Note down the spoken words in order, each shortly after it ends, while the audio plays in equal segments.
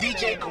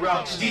DJ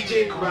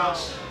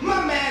Grouch,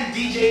 my man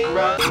DJ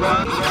Grouch.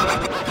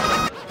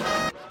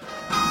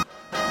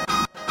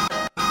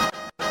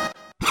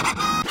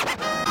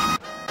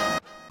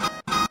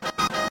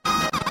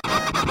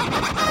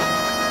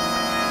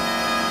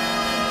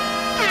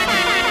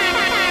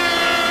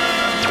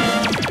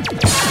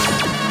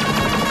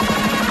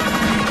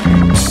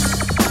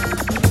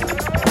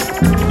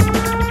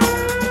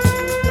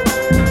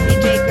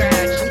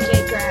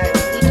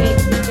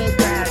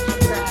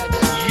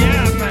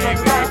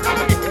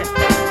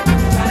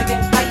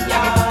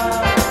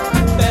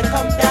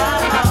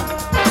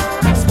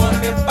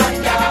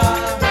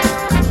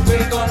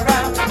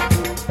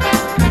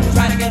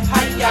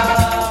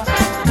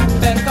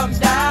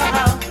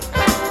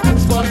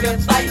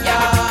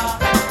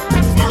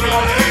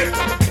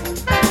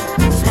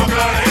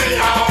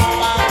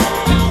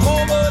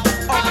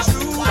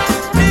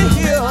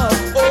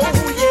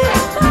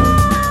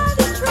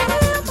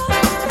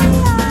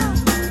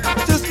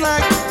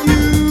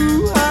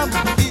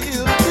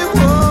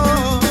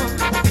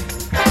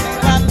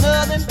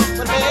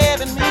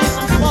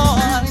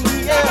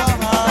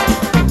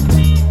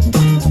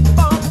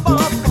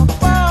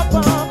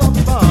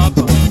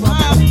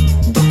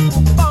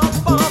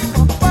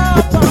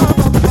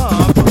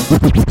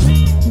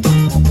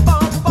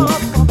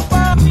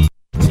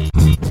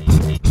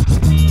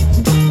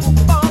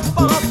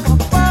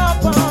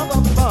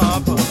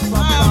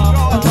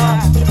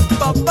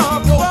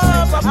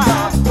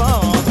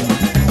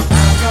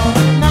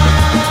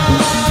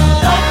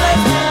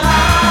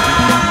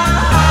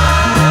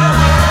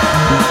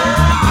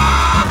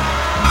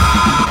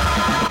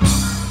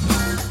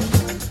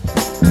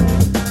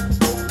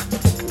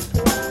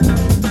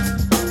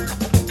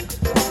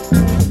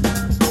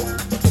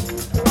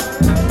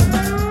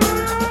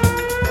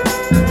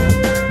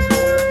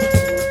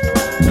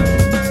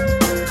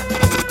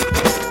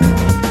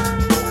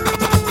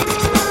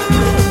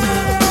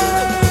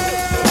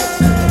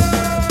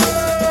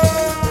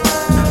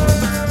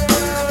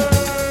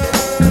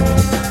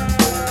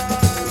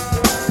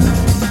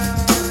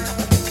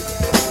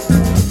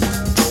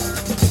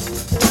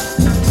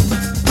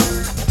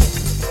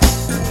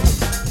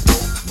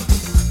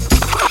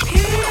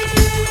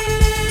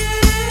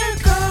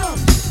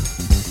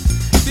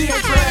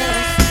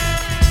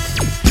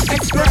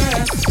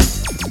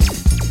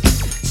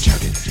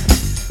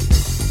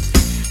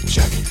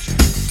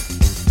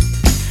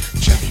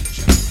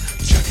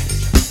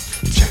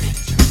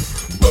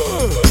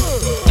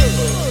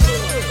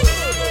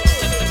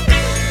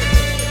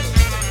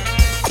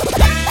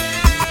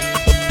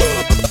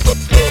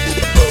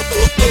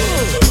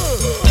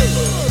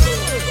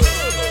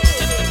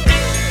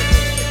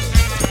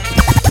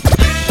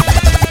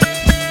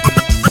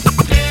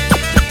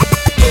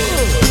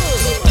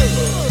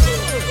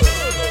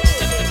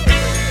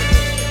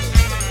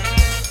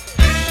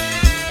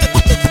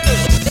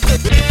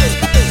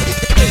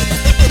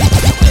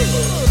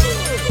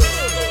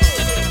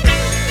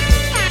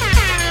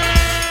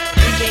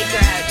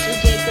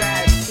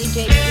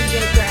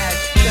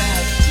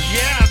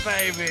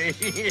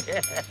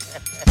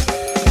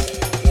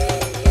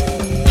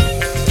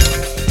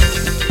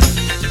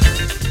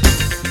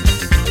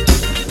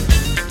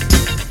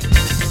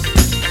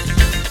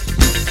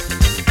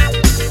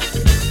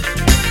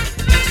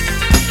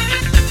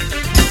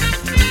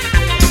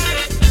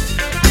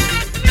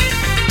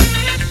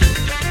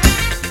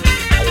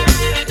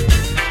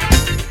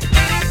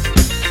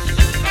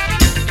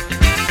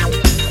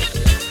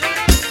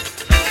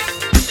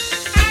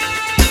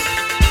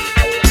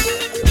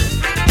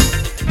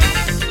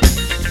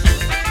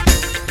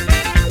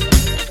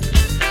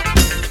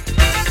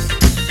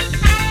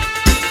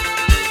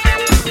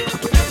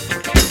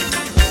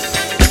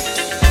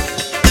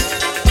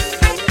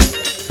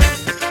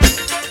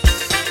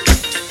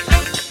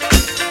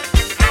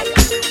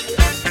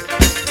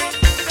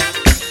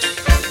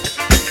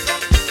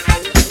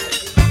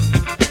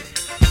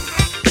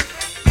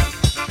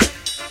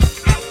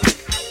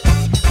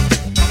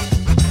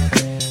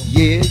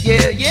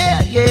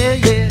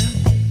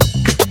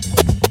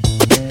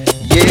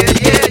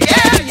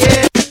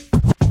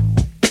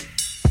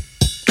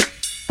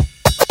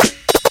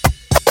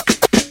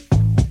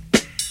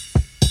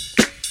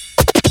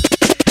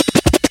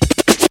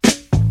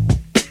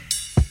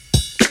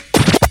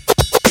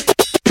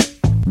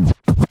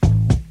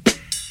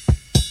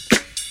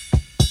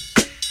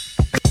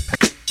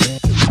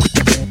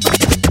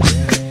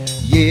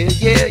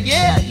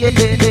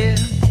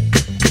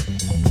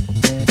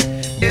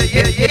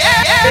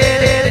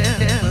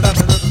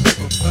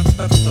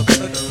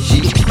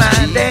 She's my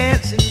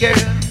dancing girl.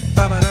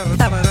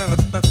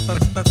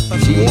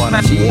 She's my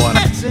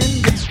dancing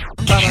girl.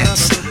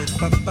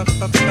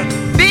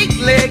 Big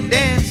leg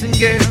dancing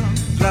girl.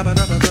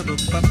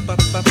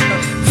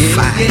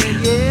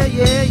 Yeah.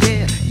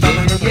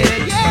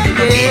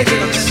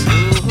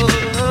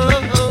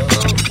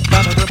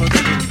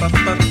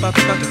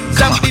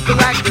 Some people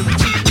like to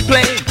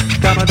play.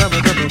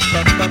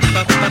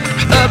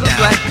 Others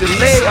like to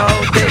lay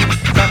all day.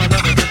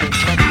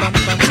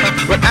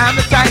 But I'm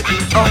the type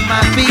who's on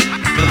my feet.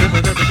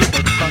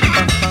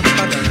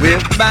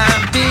 With my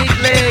big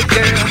leg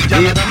girl,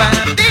 with my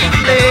big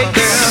leg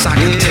girl.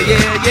 Yeah,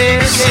 yeah,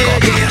 yeah, yeah,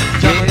 yeah, yeah,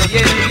 yeah,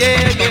 yeah,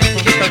 yeah,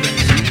 yeah.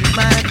 She's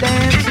my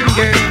dancing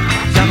girl,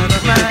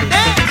 she's my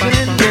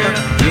dancing girl.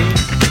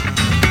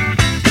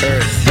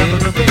 Earth,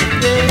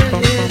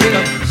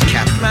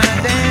 she's my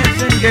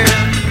dancing girl.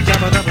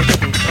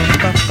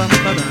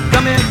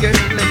 Come here, girl,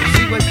 let me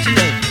see what you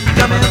like.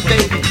 Come here,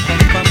 baby.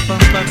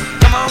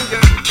 Come on,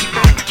 girl.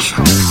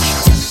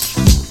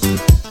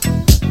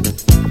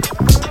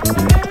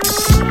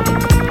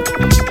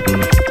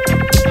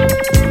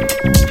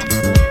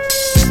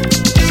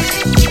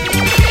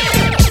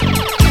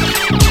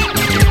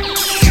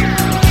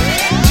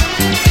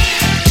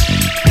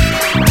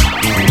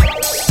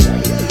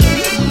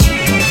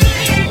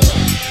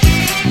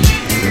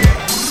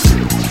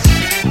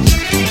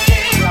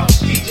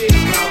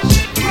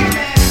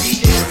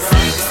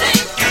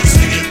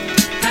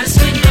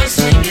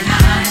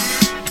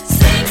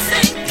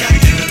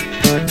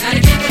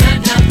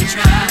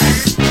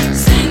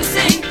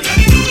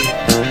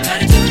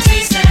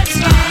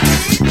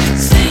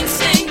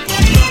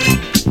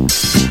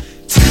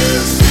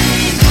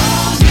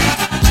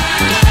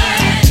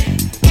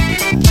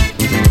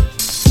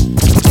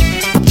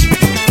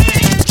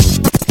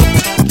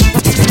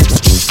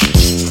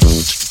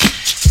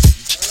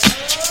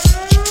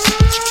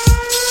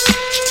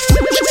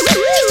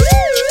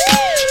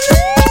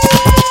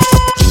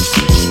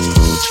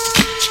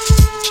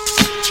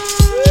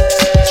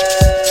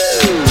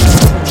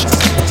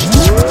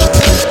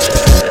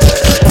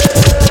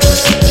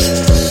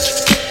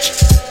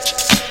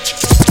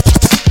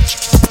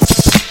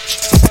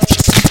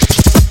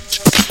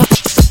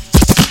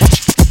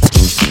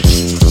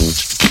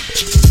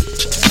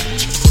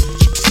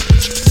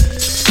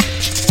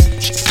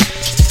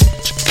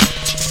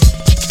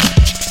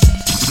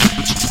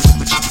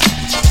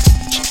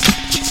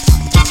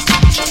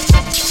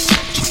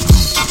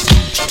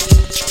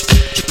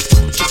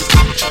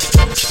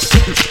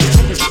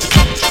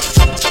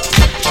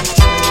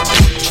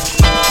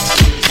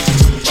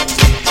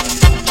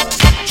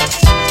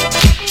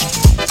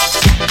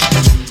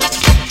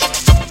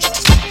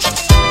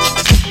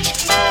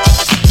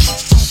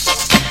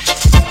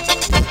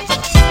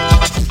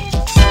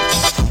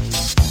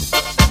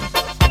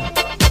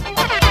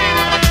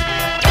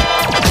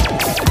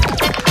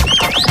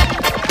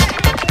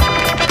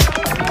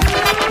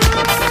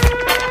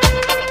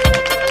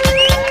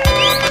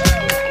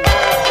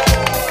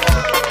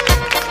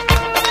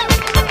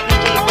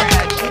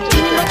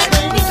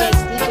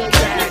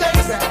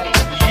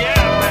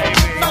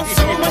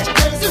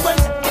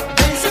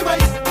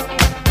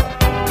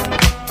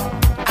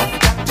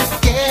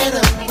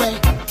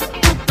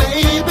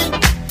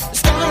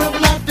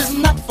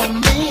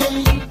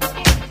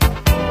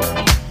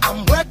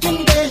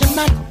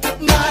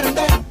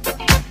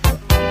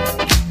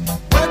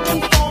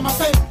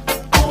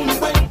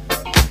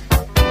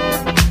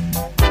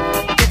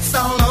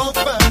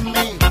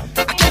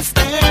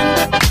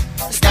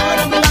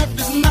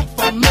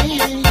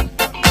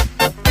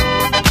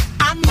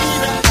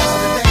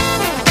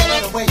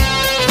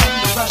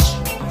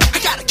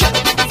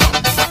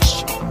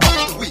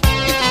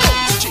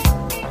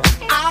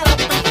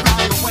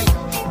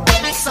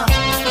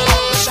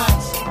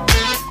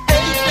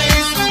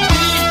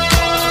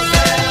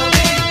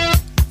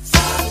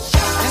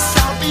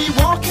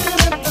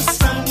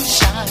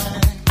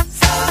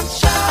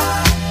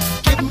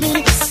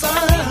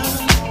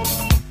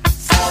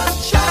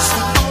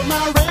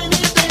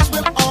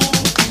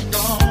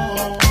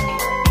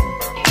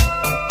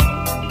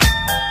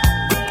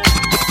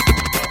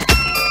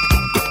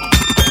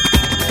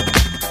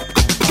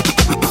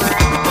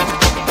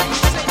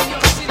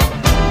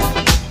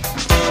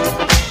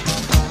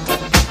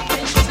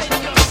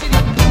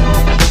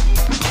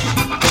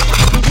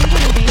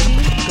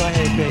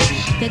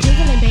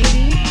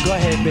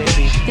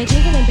 They're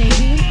jiggling,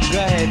 baby. Go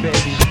ahead,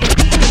 baby. They're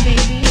jiggling,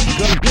 baby.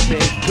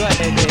 Go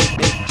ahead,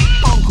 baby.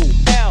 Uncle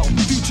L,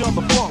 future of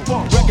the funk.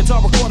 Records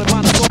are recorded,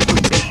 mine is all.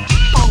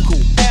 Uncle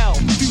L,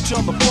 future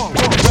of the funk.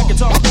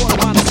 Records are recorded,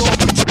 mine is all.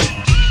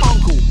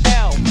 Uncle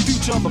L,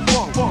 future of the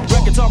funk.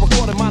 Records are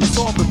recorded, mine is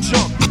all the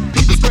junk.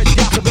 People spread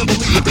gossip and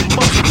believe that they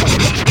must.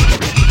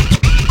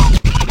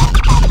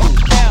 Uncle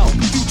L,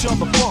 future of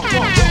the funk.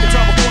 Records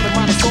are recorded,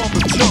 mine is all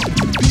the junk.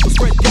 People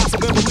spread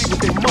gossip and believe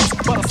that they must.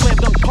 But I slam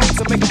dunk punks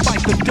and make them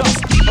fight the dust.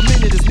 A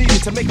minute is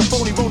needed to make a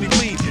phony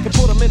bleed and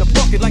put them in a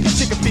bucket like a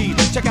chicken feed.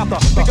 Check out the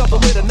pick up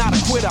the lid and not a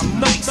quit. I'm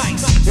nice.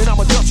 And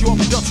I'ma dust you off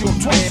and dust you on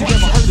twice. You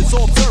never heard this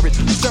all observant,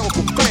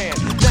 hysterical fan.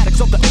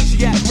 Fanatics of the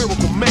Asiatic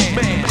miracle man.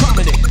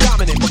 Prominent,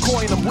 dominant,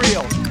 McCoy and I'm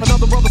real.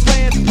 Another brother's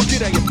fan, well,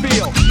 get how you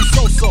feel. You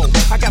so,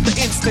 I got the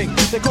instinct.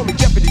 They call me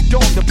Deputy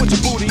Dog to put your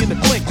booty in the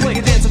clink.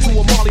 You're dancing to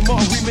a Marley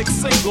Marl remix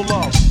single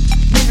love.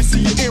 Let me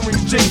see your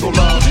earrings jingle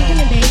love. They're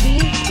jiggling,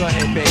 baby. Go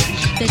ahead, baby.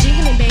 They're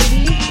jiggling,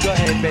 baby. Go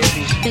ahead,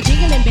 baby. They're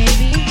jiggling,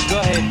 baby. Go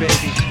ahead,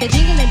 baby. They're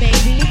jiggling,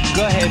 baby.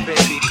 Go ahead,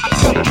 baby.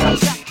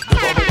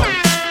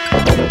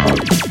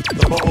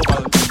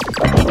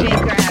 DJ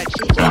Grouch,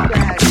 DJ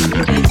Grouch.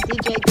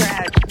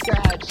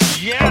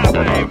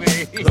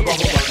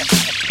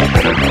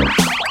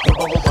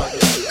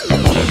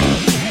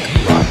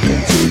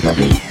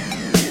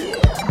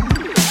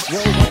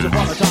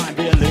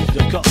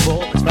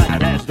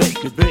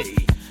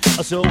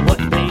 So what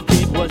they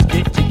did was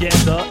get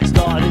together and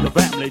started a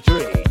family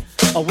tree.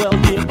 Well,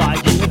 year by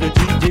year the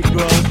tree did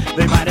grow.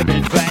 They might have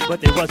been fat, but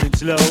they wasn't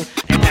slow.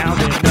 And now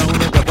they're known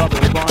as the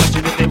bubble bunch.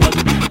 And if they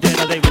wasn't eating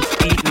dinner, they was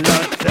eating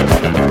lunch.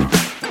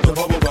 The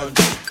bubble bunch,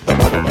 the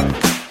bubble bunch,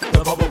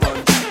 the bubble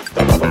bunch,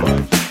 the bubble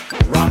bunch,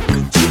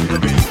 rockin' to the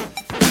beat.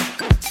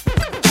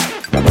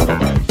 The bubble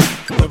bunch,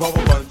 the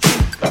bubble bunch,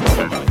 the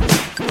bubble bunch,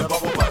 the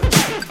bubble bunch,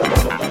 the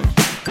bubble bunch,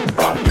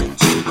 rockin'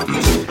 to the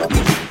beat.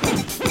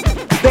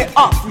 There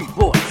are three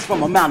boys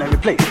from a mountain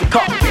place to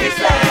call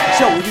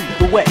showing you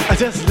the way. I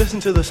just listen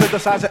to the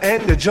synthesizer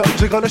and the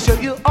drums. We're gonna show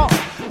you all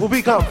where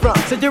we come from.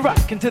 So you're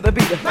rocking to the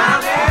beat of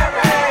Mount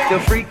Everest. The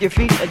freak your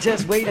feet,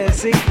 just wait and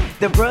see.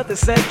 The brothers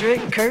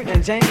Cedric, Kurt,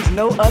 and James,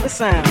 no other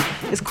sound.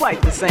 It's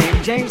quite the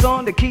same. James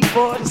on the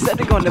keyboard,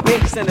 Cedric on the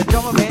bass, and the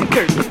drummer man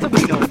Kurt with the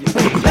beat on your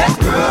feet. Let's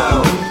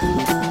groove.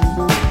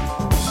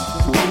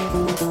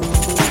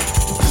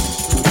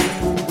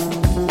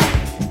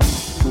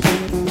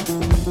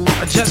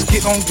 Just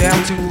get on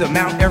down to the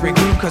Mount Airy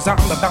Grouch, cause I'm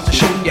about to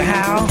show you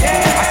how.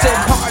 I said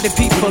party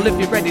people if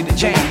you're ready to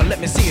jam, let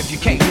me see if you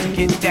came to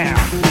get down.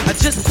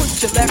 Just put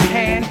your left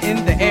hand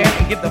in the air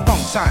and give the funk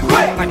sign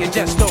like you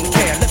just don't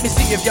care. Let me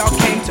see if y'all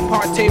came to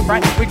party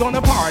right. We're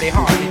gonna party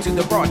hard into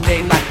the broad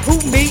daylight. Who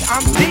me?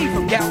 I'm D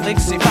from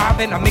Galaxy 5,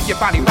 and I'll make your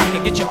body rock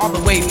and get you all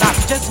the way live.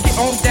 So just get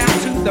on down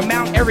to the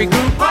Mount Airy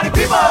Grouch. Party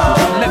people,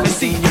 let me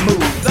see you move.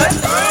 Let's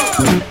go.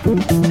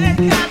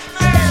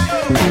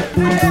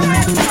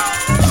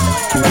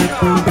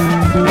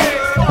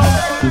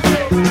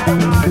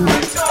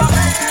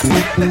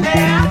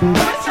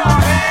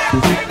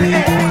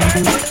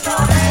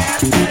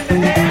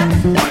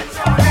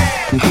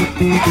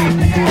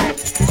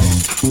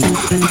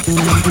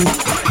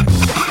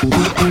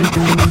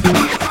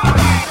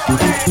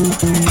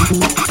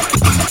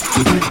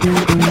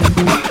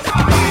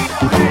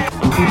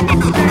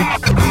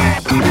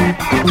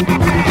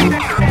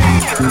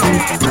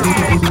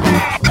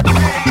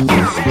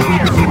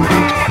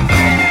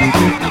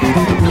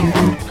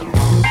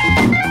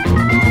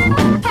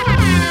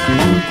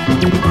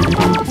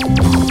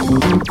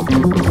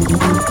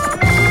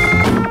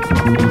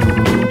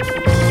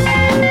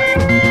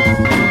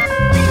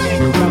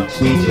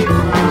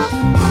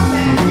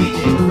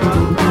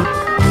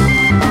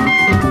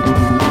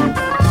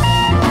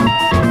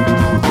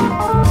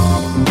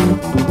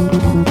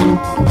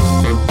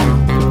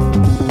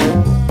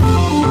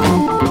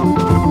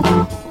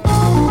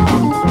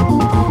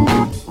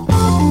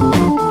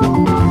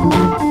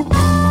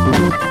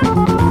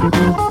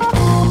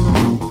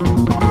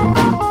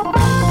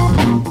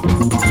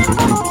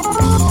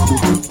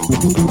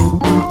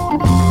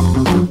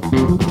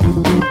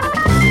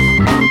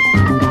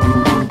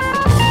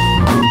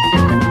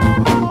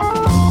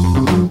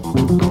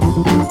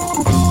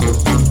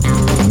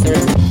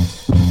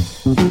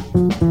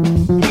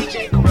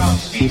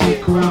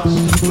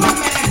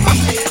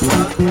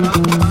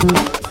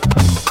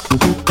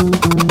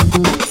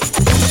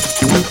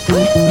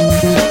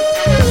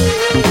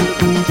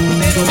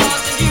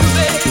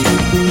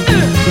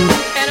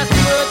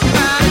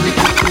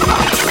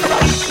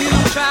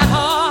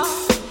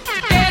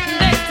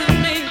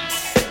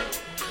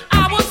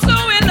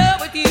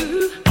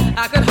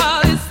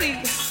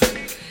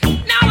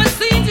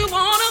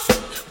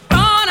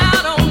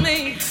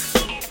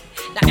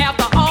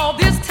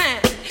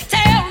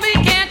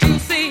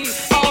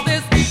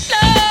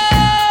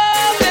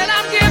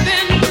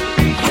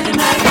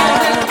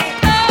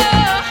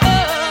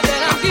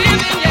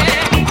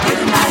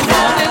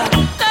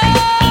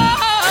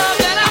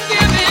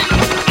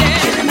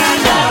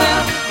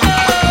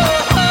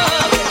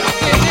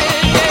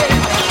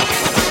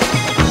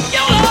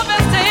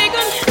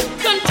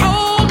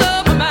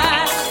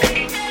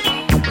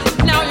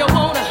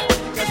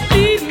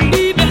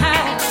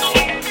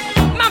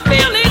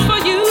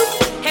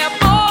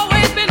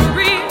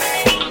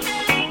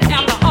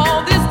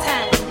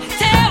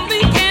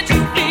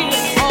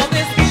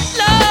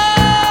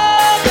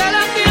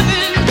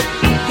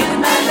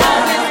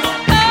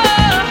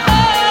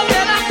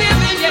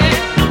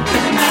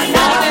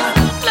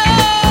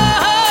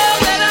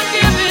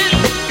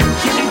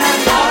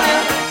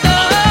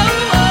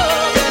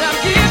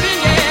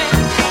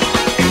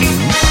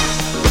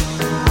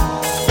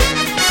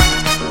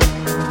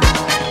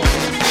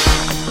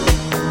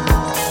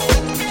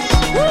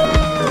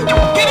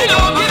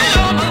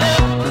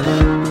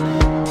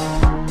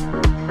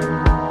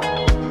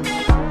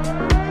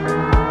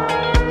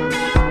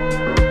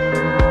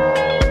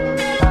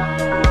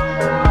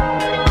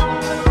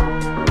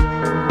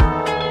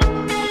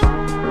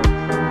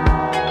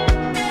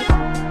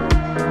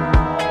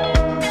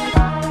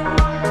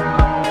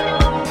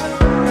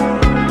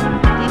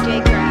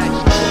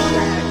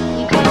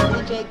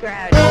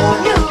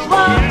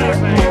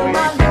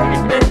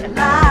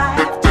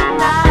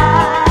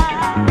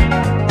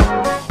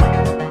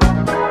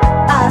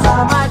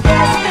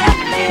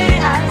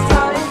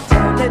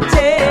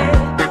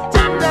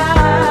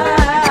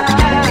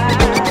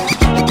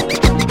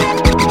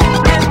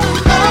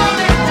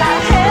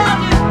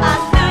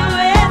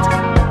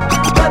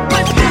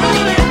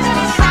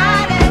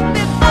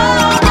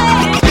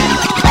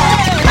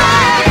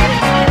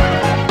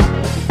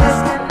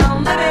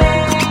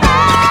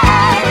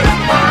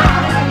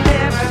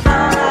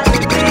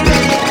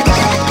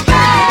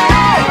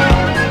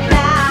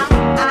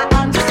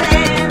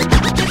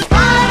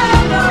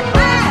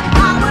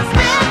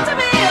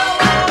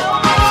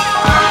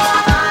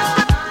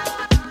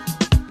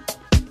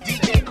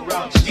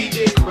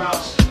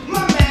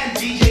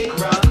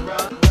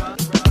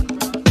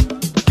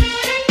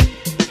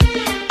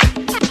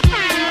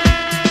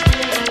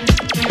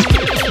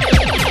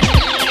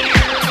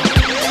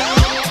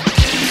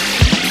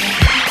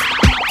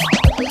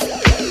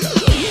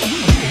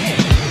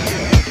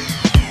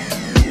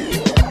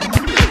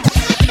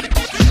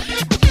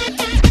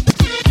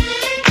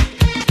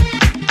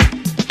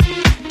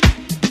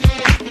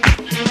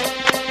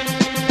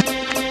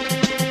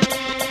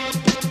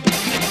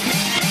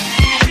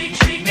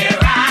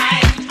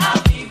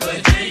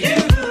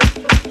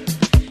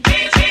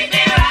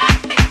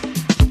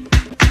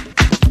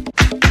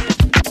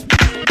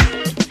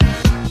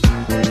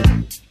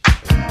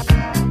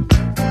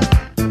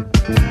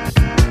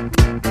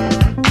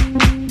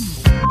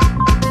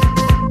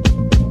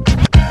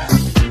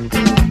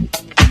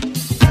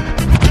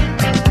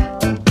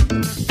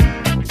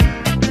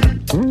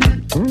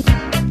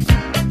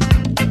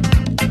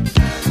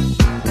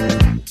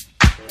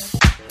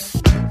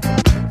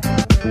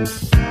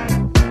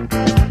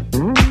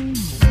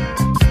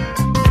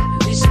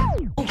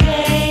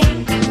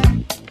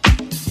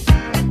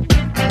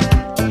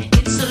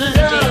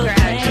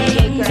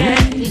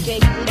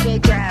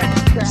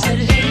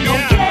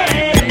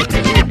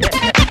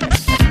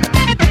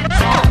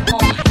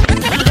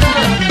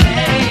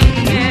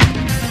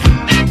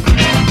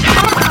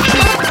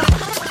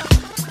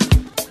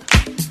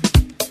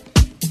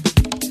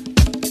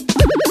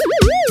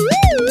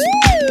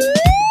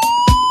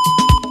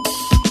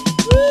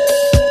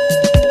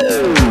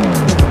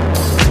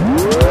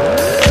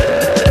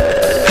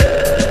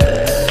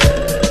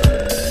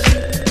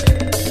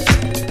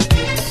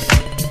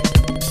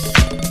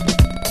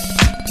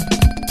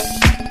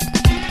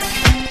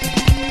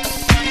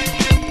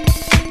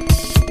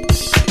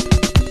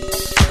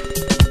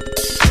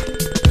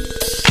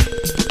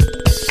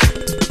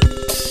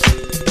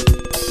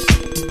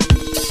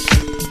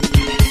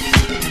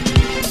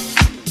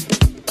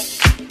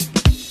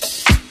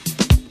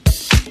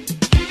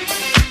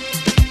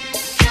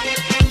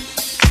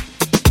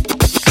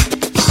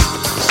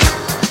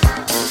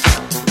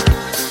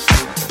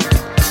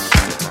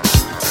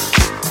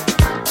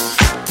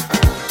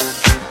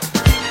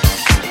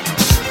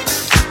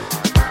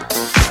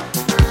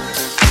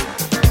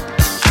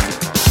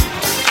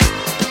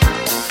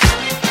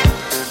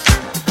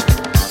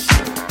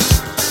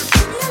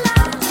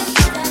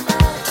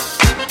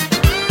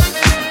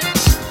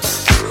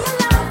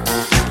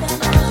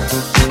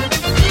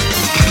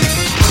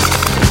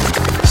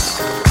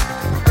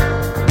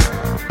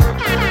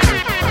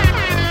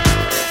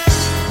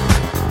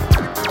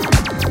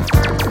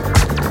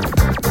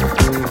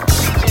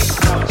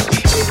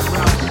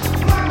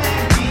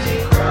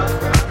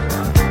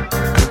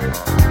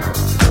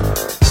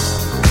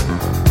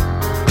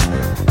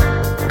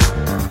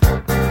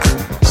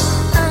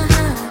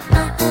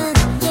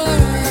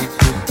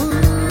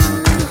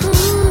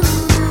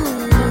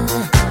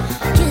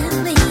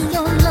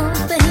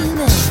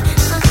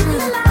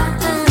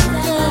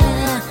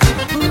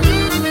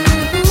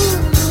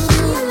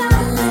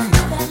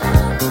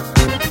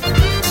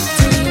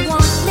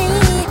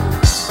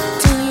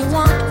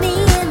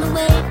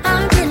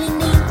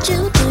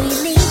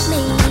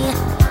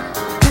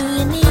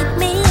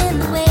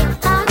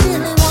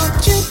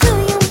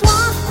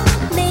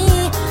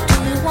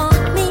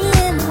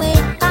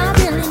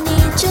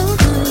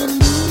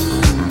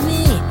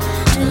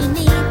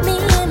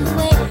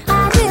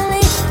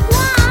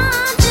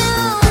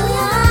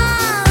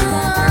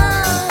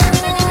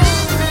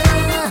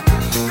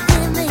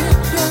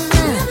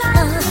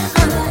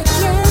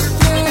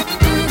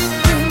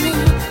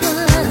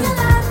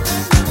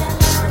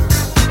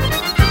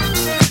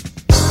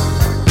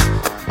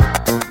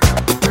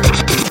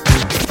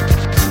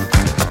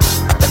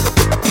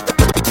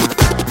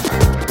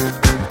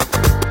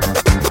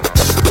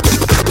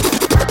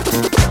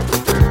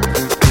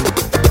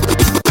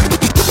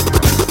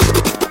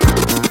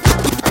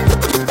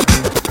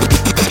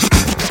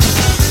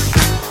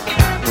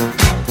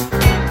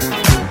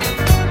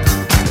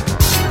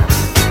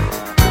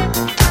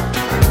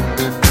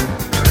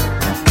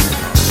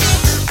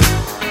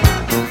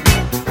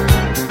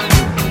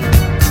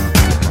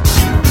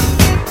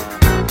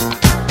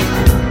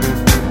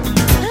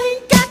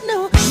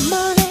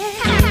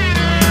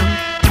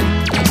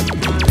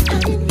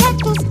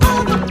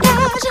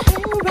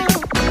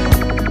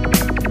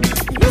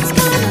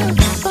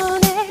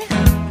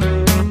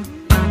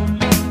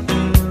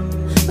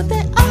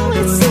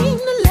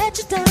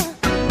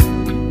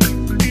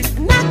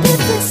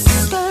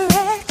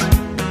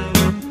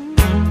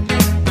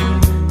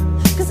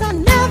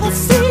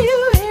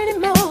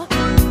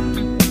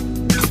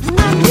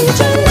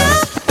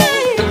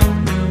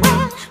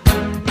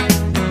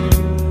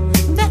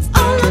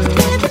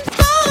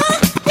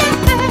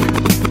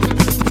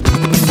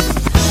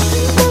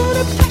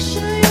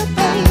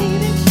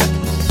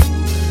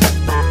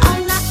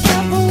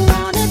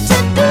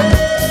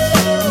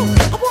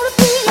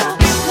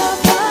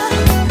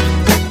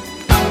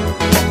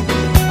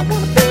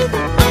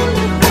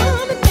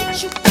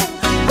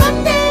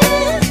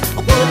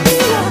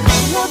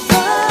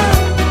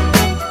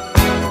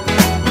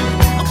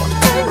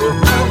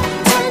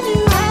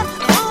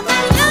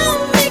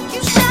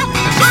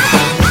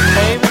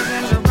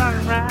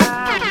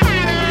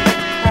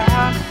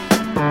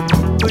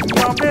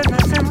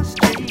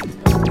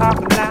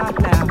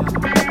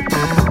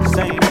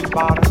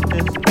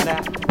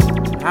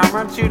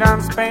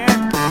 done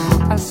spent.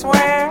 I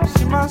swear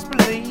she must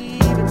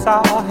believe it's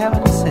all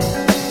heaven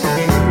sent.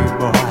 Hey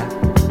boy,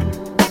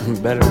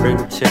 better bring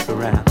the chick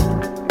around.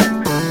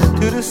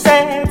 To the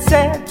sad,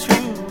 sad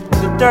truth,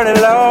 the dirty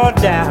low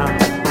down.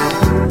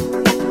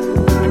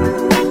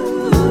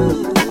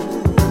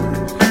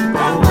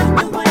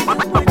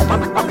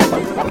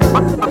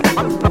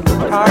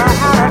 Taught her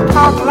how to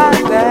talk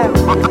like that.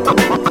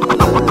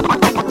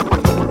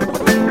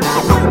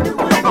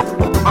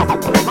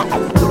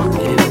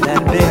 Give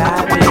that big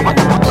idea.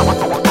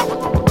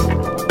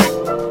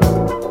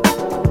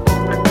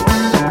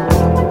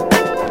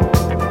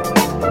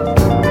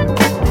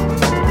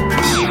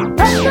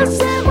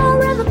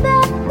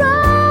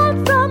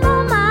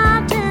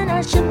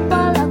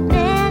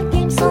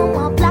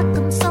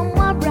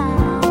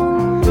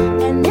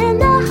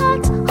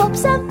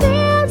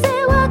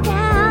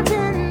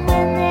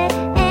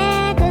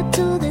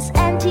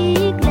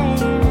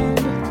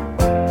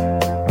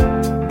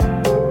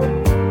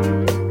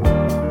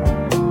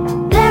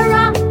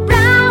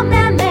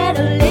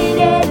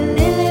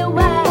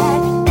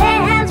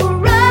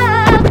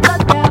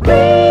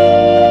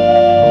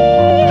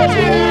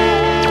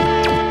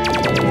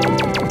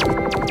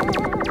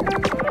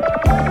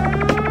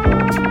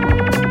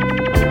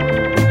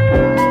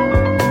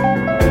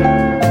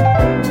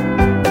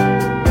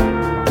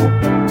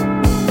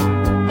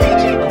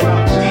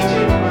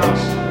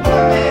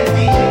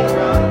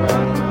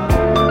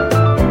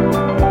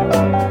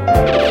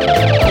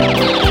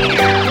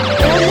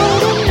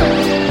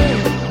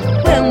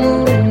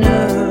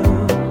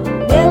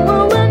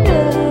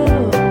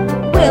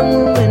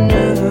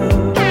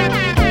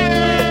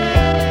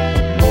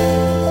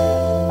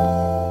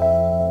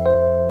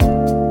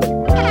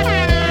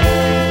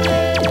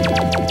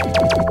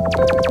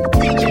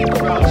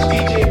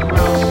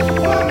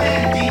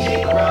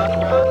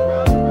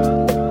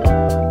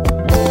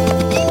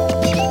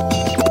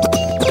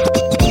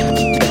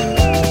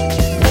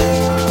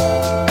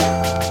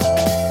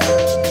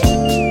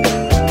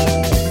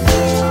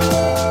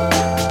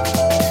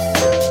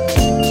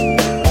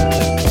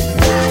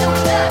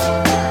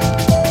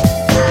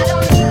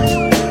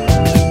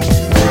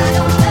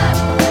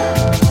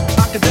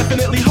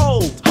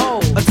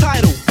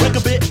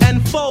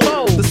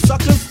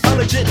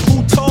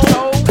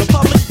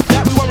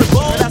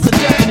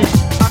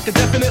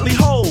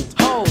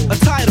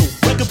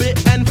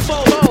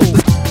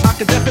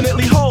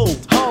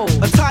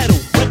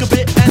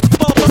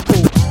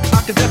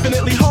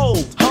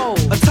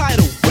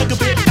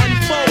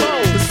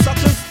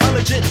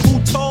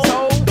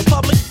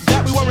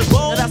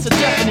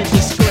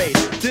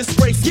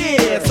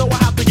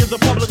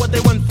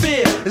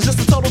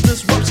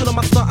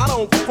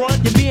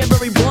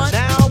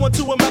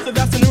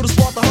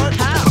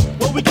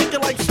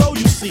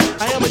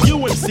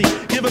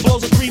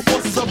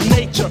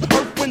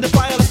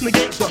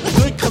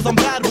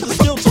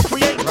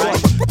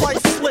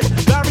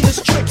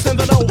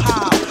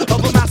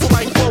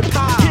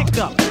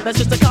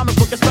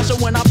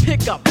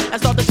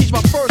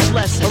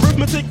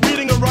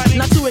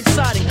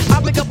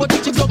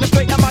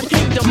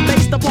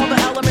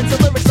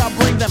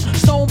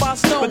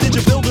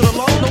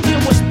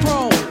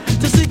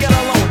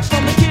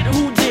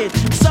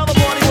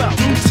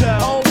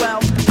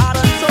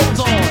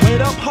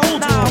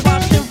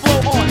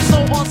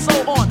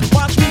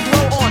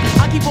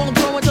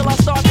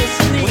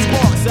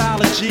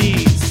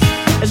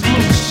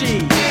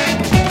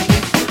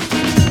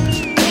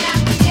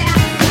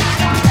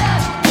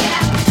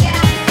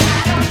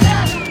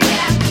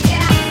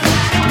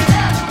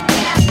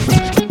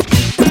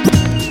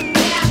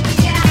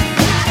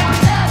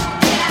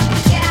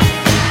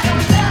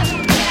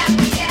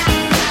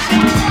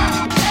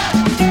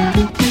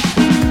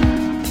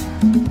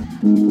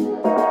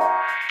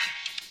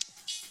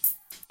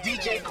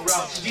 DJ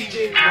Grouch,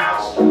 DJ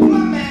Grouch, my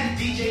man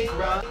DJ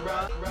Grouch.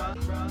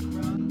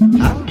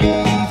 I'll be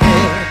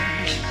there.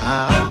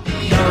 I'll be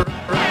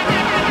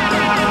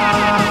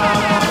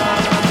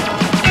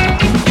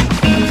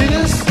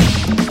This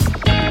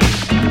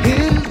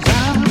is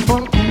our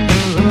broken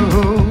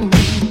road.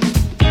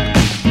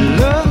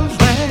 Love's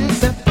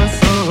last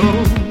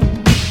episode.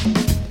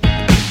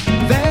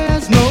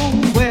 There's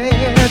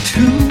nowhere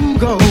to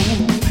go.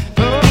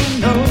 Oh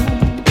no,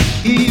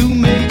 you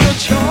make a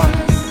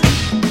choice.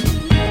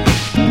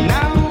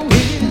 Now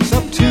it's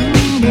up to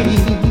me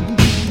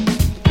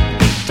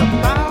to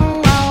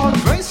bow out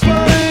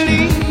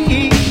gracefully.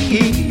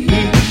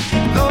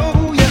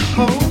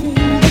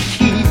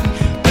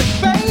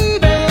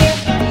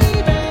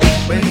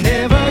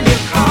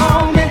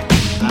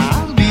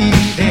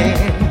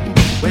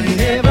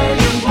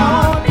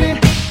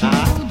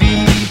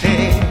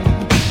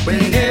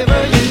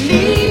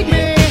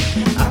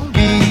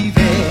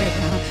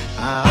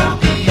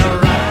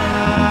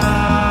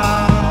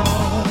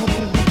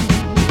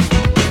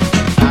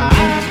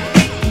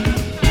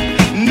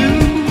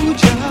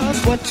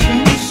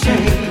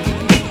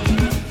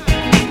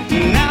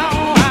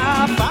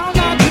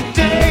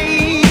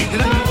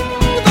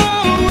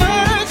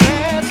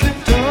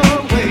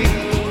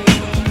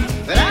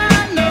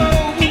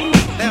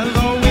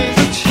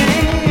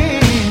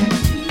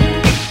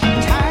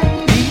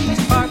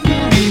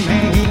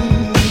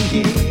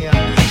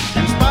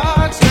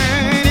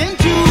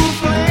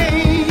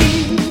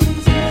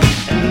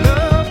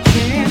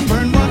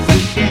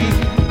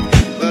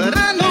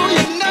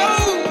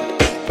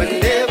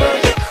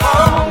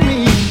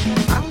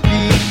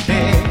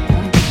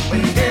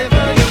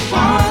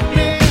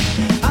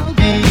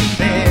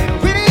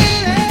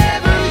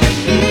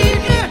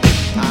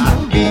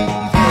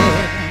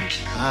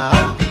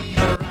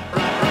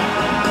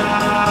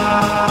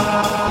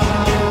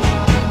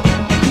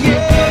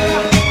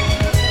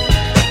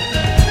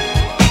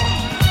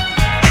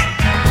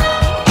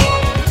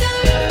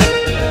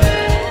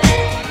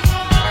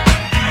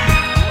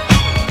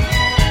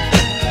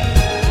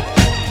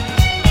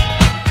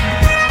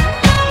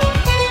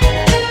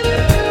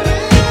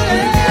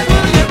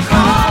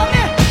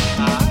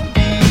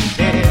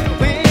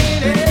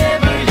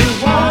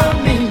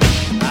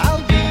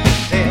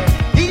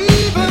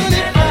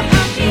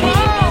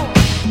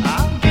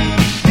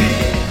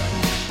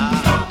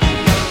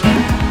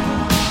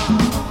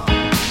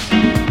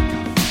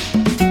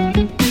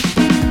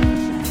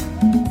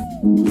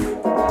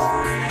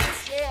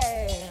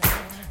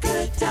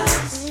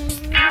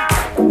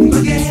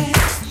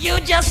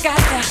 just got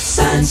the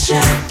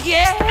sunshine,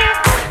 yeah.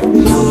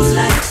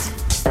 Moonlight,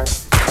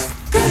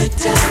 good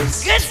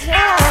times, good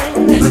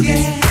times.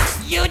 Okay.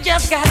 You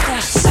just got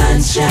the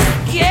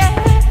sunshine, yeah.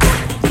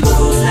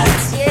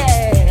 Moonlight,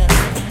 yeah.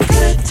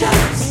 Good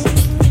times,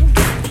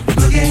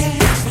 okay.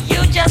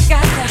 You just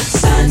got the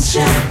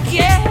sunshine,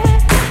 yeah.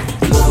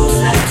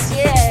 Moonlight,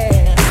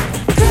 yeah.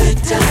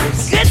 Good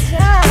times,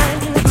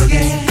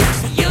 okay.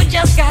 You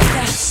just got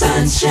the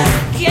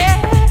sunshine,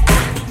 yeah.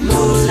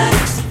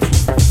 Moonlight.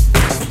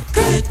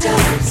 Good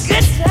times,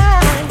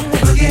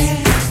 okay.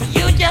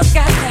 You just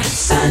got the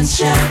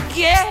sunshine,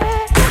 yeah.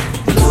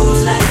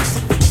 Moonlight,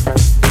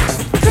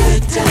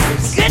 good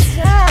times,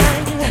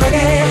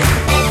 okay.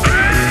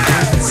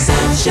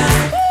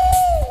 Sunshine,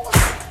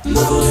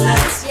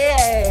 moonlight,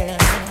 yeah.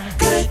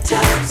 Good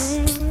times,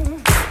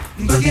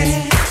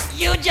 okay.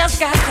 You just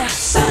got the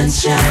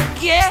sunshine,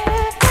 yeah.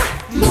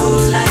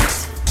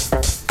 Moonlight,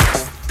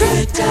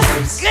 good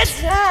times,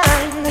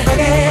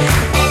 okay.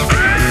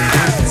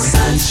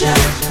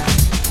 Sunshine.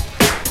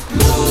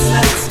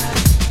 Moonlight,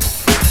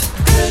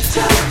 good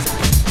times,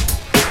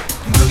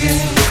 okay.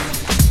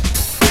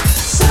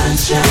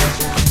 Sunshine,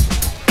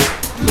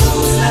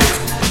 moonlight,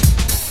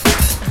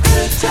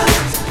 good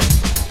times,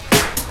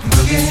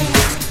 okay.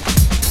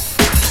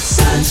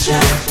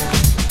 Sunshine,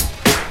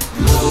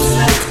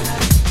 moonlight,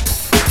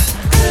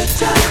 good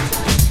times,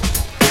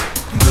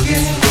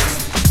 okay.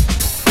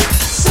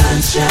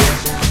 Sunshine,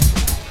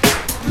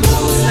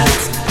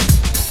 moonlight,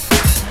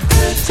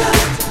 good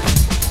times,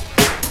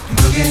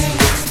 okay.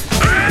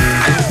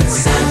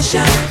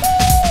 Sunshine,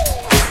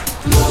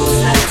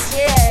 moonlight,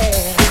 yeah.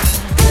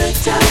 Good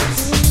times,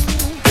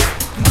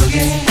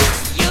 okay.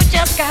 You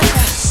just got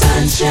the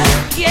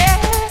sunshine, yeah.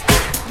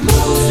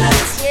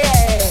 Moonlight,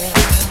 yeah.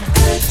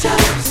 Good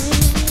times,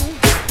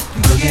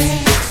 okay.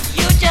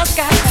 You just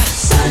got the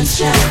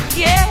sunshine,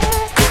 yeah.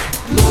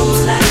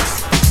 Moonlight,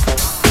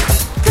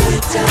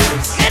 good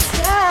times,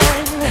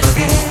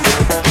 okay.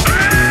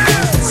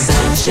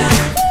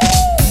 Sunshine,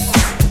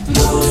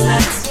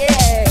 moonlight,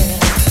 yeah.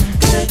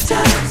 Good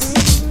times,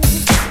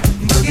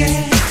 okay.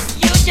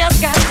 You just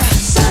got the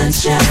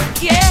sunshine,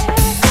 yeah.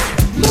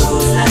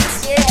 Moonlight,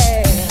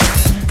 yeah.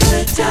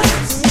 Good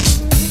times,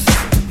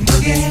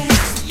 okay.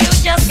 You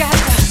just got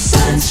the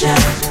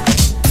sunshine,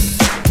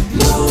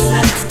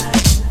 moonlight,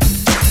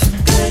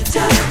 good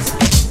times,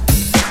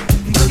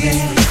 okay.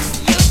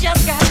 You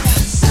just got the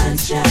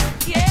sunshine,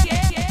 yeah.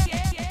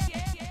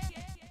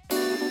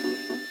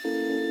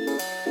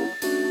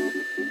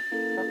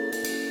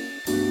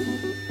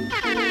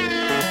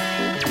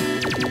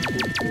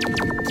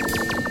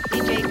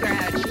 DJ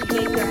Grouch, DJ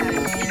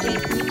Grouch,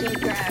 DJ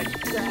Grouch,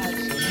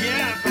 Grouch.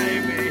 Yeah,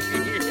 baby.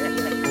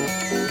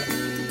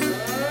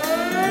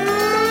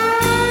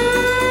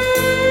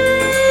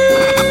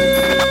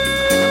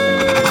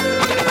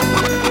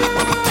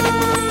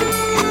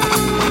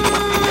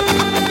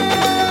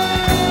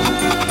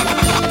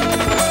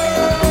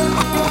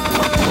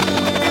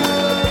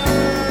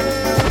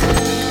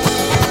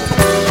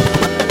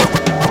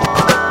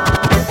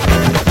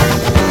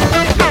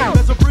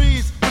 There's a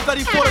breeze,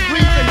 34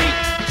 degrees of heat,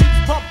 cheeks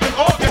pumping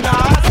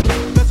organized.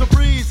 There's a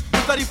breeze,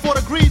 34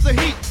 degrees of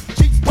heat,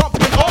 cheeks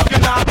pumping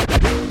organized.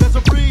 There's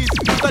a breeze,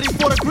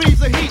 34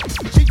 degrees of heat,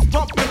 cheeks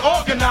pumping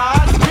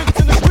organized. Kids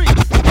in the street,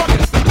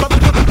 bugging,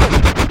 brothers in the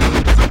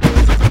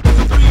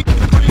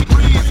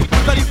breeze,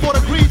 34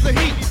 degrees of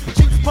heat,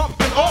 cheeks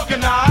pumping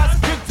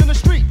organized. Kids in the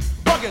street,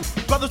 bugging,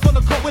 brothers on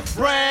the court with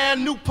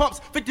brand new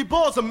pumps, 50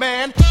 balls a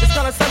man. It's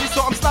kinda sunny,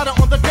 so I'm sliding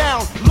on the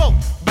down low,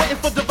 waiting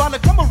for Divine to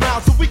come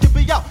around so we can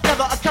be out.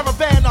 Gather a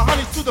caravan of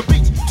honeys to the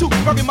beach to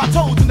bury my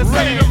toes in the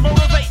Ready to sand.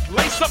 motivate,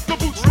 lace up the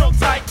boots real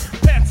tight.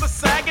 Pants are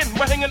sagging,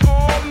 we're hanging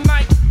all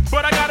night.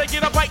 But I gotta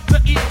get a bite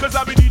to eat, cause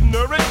I've been eating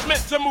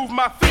nourishment to move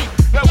my feet.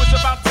 Now it's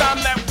about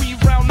time that we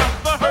round up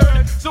the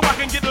herd, so I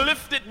can get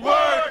lifted.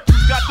 Word,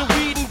 who's got the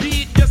weed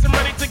indeed? Yes, I'm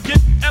ready to get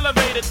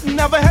elevated.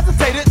 Never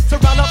hesitated to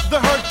round up the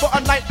herd for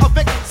a night of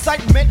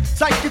excitement.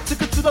 Psychic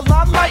took it to the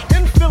limelight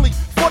in Philly.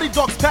 40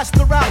 dogs passed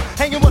around,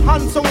 hanging with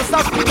Hanso and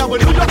South Street. Now we're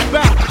New York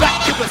bound,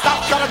 back to the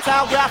south side of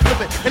town where I flip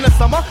it. In the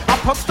summer, I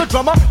punch the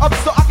drummer up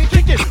so I can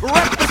kick it,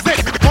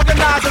 represent,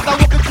 organize as I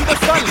walk into the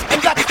sun,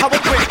 and that's how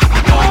it went.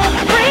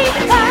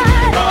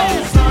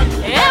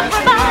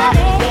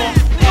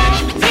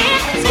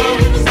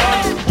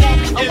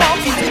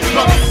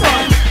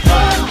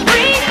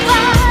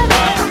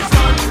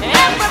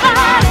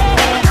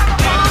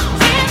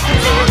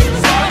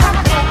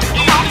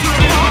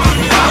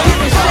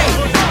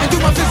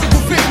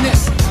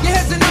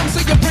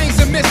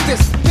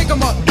 Pick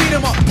 'em up, beat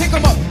 'em up, pick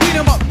 'em up, beat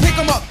 'em up, pick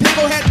 'em up,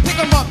 pickle head, pick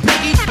 'em up,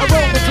 piggy. I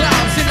roll with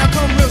clouds and I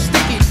come real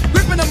sticky.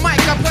 Gripping the mic,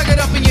 I plug it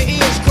up in your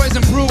ears, crazy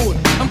and brood.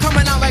 I'm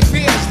coming out like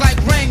beers, like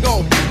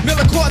Rango,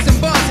 Miller Quartz and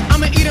Buzz.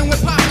 I'ma eat 'em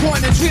with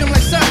popcorn and treat 'em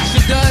like such,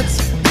 you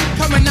duds.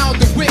 Coming out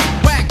the wick,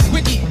 whack,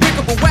 wiki,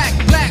 pickable whack,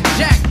 black,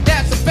 jack,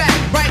 that's a fact.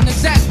 Writing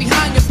exact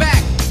behind your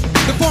back.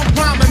 The form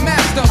prime and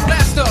master,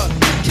 blaster.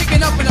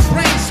 Kicking up in a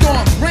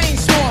brainstorm,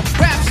 rainstorm,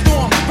 rap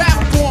storm, rap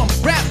form,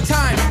 rap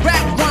time,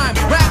 rap rhyme,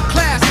 rap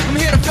class. I'm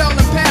here to fail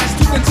and pass,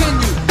 to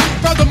continue.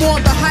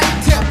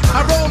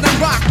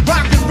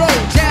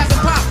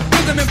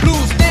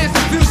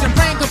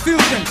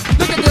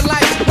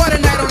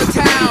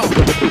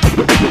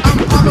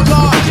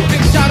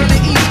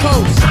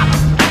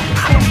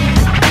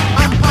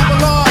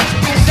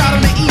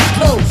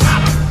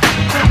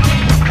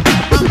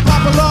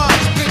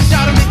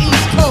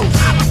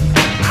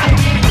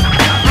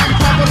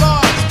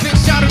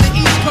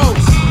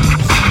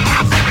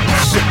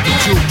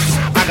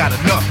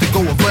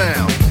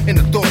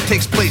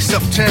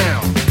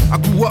 uptown. I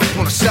grew up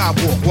on the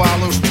sidewalk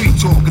while on street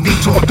talk and he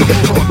talk.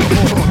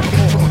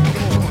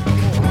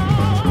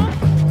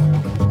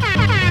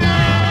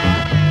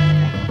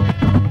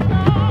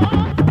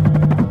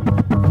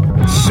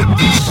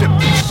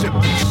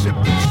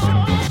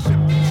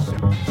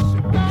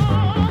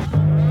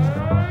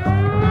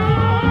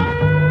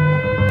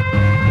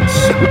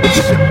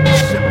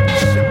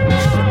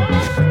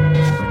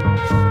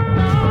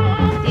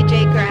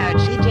 DJ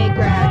Grouch, DJ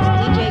Grouch,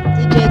 DJ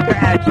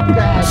Grouch,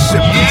 Grouch.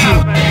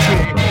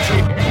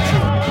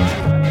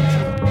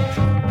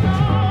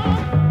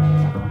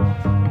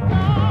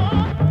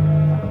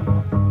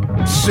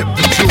 Sip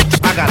the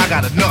juice. I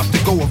got enough to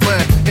go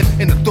around,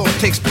 and the thought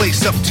takes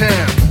place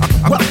uptown.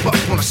 I grew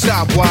up on the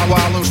sidewalk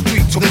while on the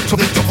street, so they took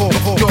it to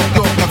dog.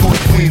 I go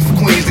to Queens for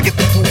Queens to get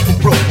the food from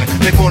Brooklyn.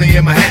 They money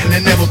in Manhattan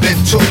and never been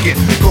took it.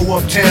 Go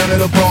uptown to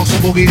the Bronx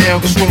and boogie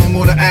down, go strong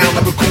on the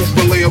island, recruit,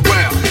 relay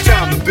around.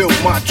 Time to build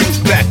my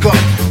juice back up,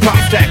 pop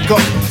stack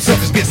up.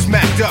 Suckers get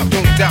smacked up,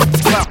 don't doubt the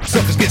clout.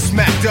 Suckers get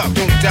smacked up,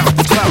 don't doubt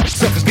the clout.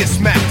 Suckers get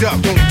smacked up,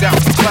 don't doubt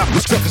the clout.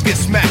 Suckers get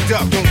smacked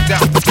up, don't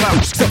doubt the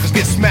clout. Suckers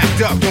get smacked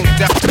up, don't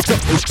doubt the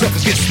clout.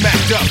 Suckers get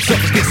smacked up,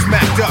 suckers get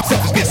smacked up,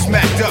 suckers get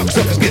smacked up,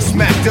 suckers get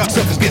smacked up,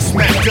 suckers get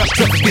smacked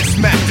up, suckers get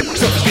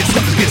smacked up,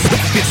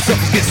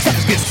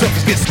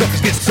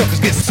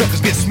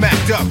 suckers get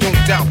smacked up, don't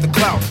doubt the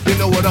clout. You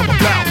know what I'm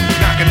about,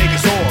 knocking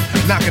niggas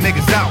off, knocking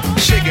niggas out,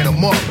 shaking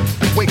them up,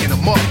 waking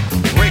them up,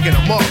 breaking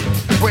them up,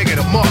 breaking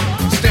them up,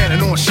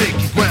 standing on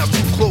shaky ground,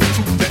 too close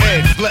to the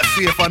edge. Let's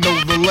see if I know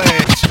the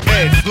ledge.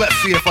 Edge, let's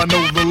see if I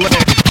know the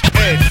ledge.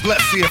 Edge,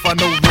 let's see if I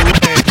know the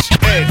ledge.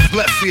 Edge,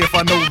 let's see if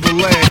I know the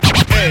ledge.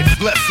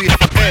 Edge, let's see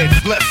if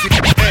edge, let's see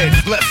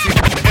edge, let's see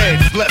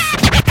edge, let's see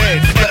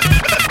edge, let's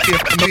see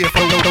if I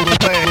know the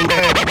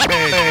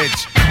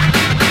edge.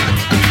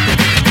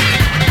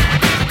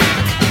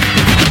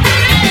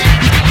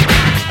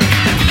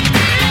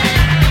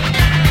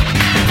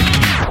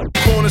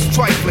 Corners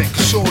trifling,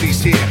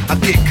 shorty's here. I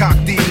get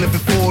cocked, living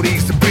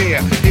 40s to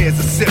beer. Here's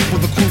a sip for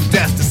the crew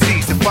that's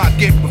deceased. If I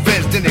get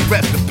revenge, then they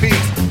rest in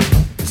peace.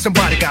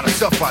 Somebody gotta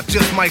suffer, I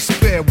just might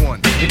spare one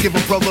and give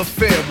a brother a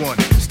fair one.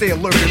 Stay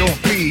alerted on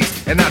fees,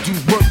 and I do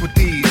work with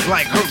these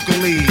like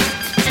Hercules.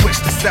 Switch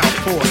to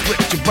southpaw,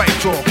 split your right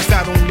jaw, cause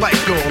I don't like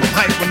y'all, I'm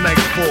hyper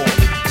nightfall.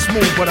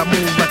 Smooth, but I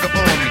move like an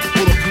army.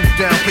 Bulletproof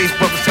down, case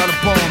brothers try to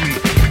bomb me.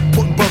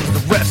 Putting brothers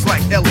to rest like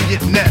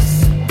Elliot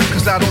Ness.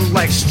 Cause I don't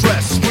like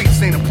stress.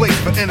 Streets ain't a place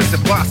for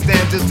innocent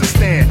bystanders to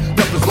stand.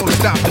 Nothing's gonna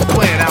stop the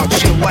plan. I'll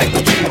chill like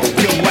the Gino,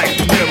 kill like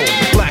the Nero.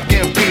 Black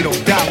and Vito,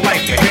 die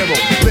like a hero.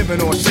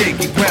 Living on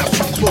shaky ground,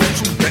 too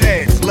close to the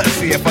edge. Let's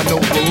see if I know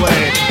the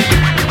ledge.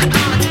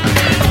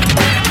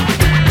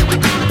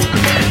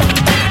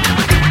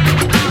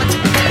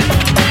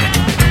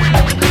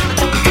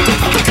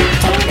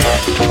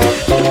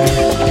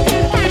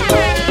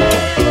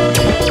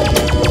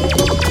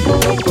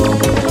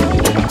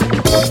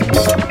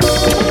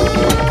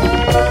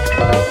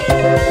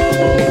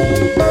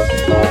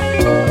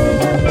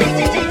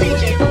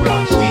 DJ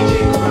Grouch, DJ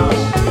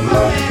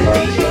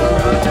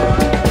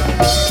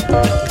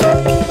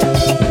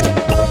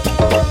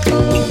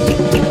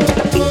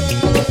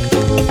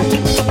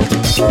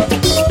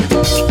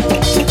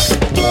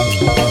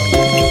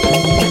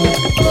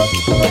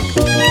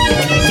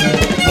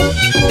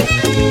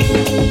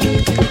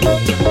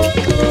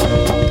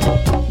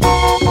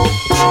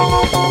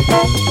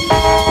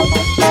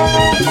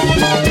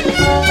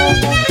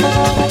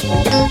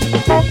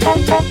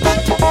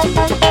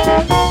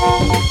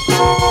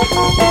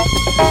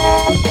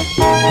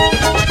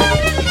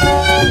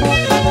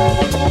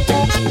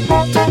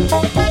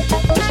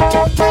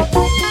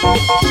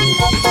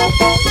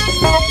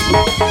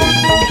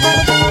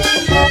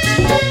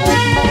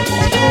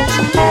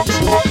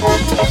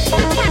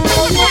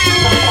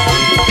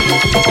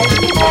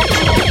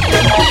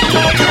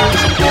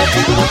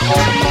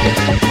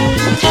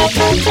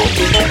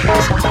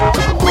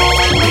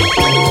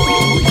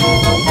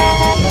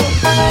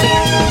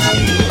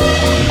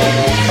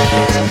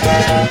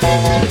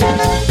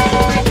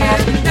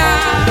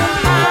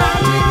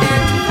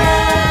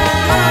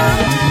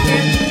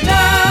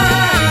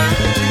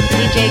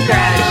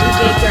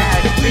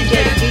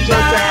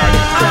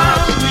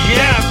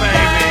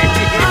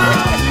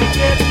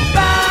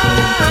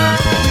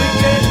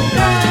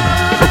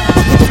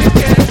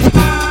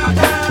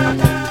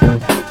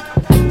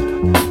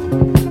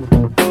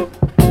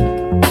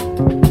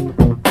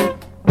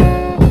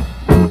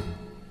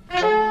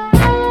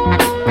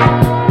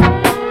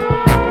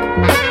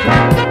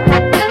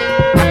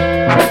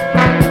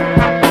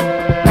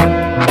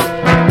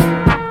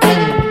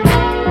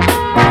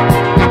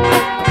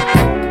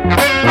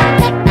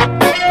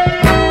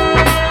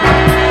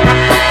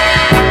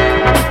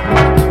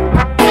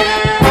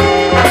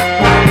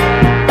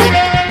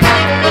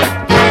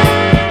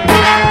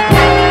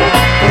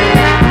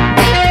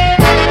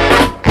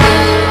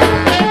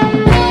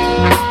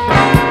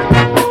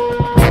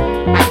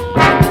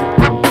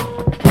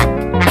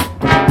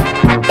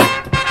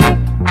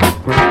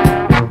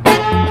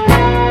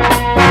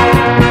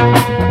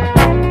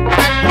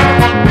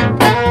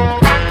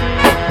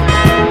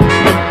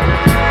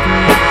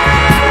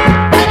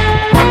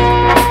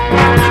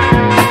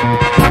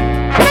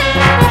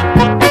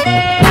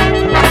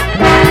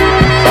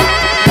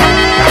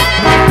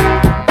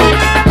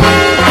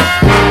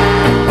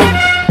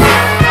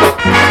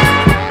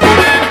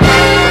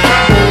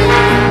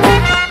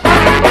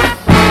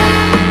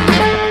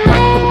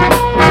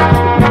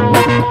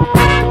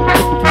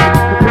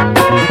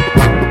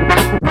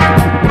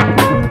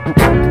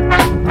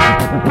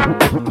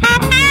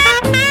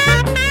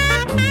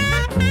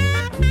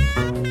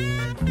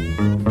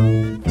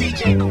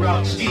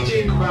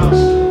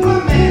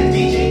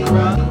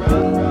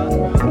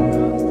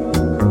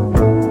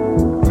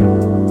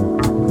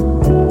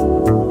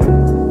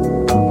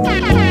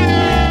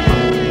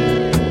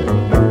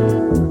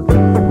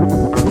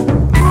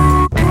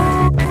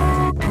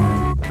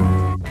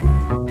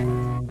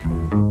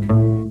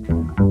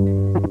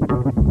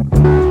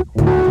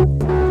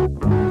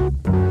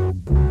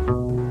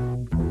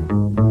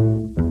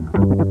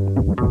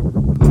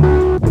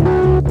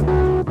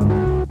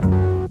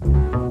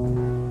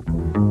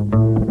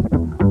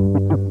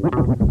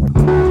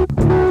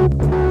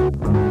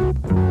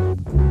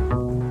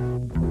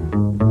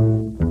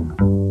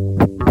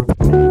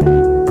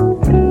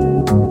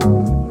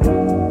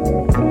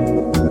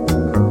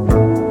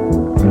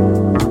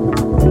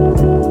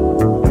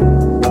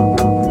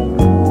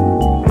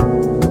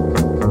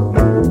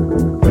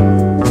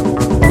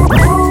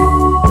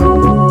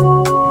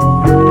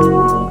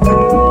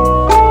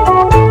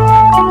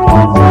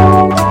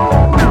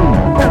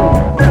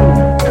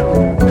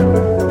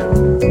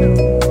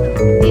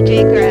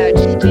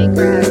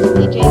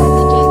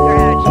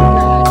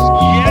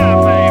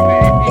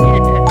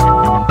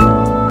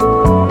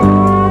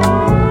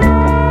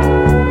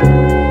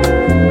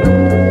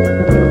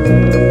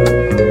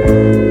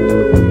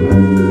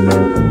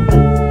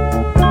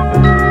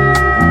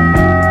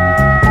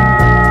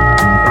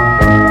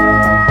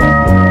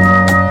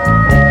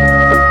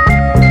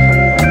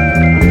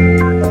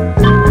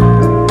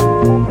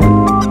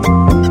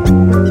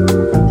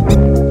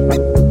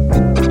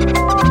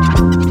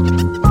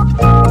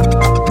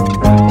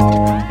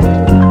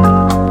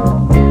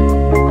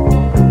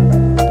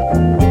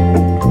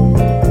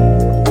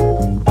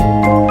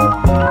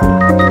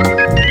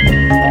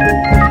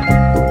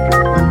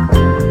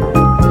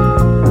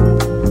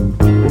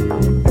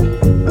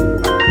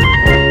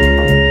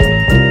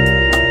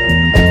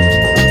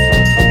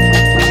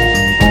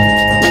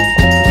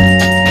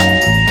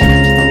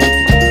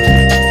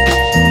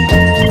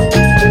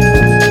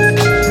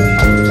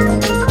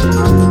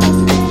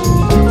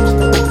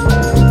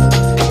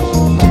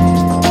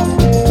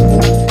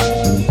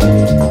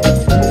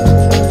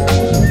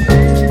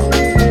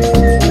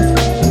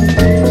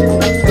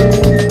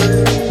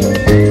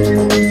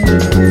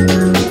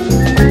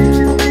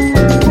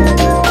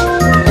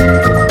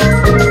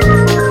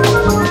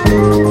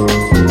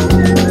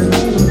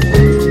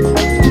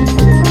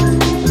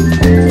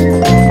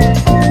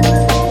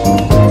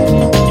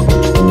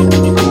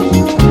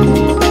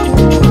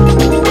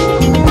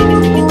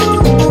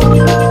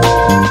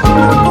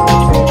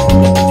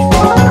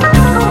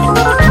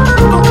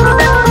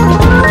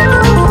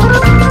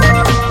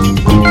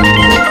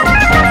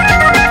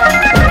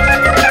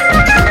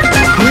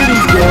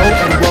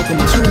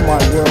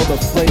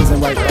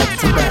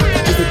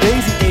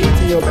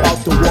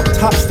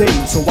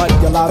so wipe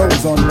your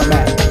lottos on the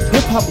mat.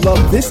 Hip-hop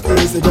love, this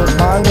is, it don't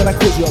mind when I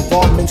quiz your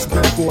involvements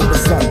before the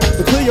sun.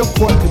 To clear your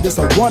court, cause this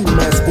a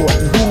one-man sport,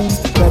 and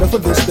who's better for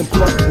this than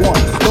plug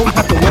one? Don't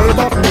have to worry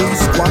about me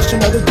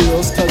squashing other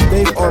deals, cause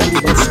they've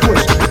already been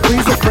squished.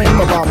 Please refrain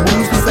of our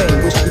moves the same,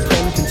 wish we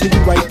can continue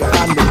right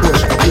behind the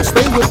bush. You'll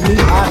stay with me,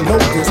 I know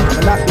this,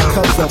 and not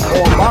because of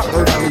all my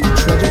earthly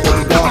treasure, but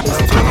regardless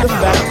to the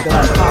fact that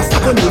I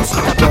possibly lose,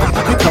 but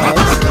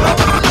because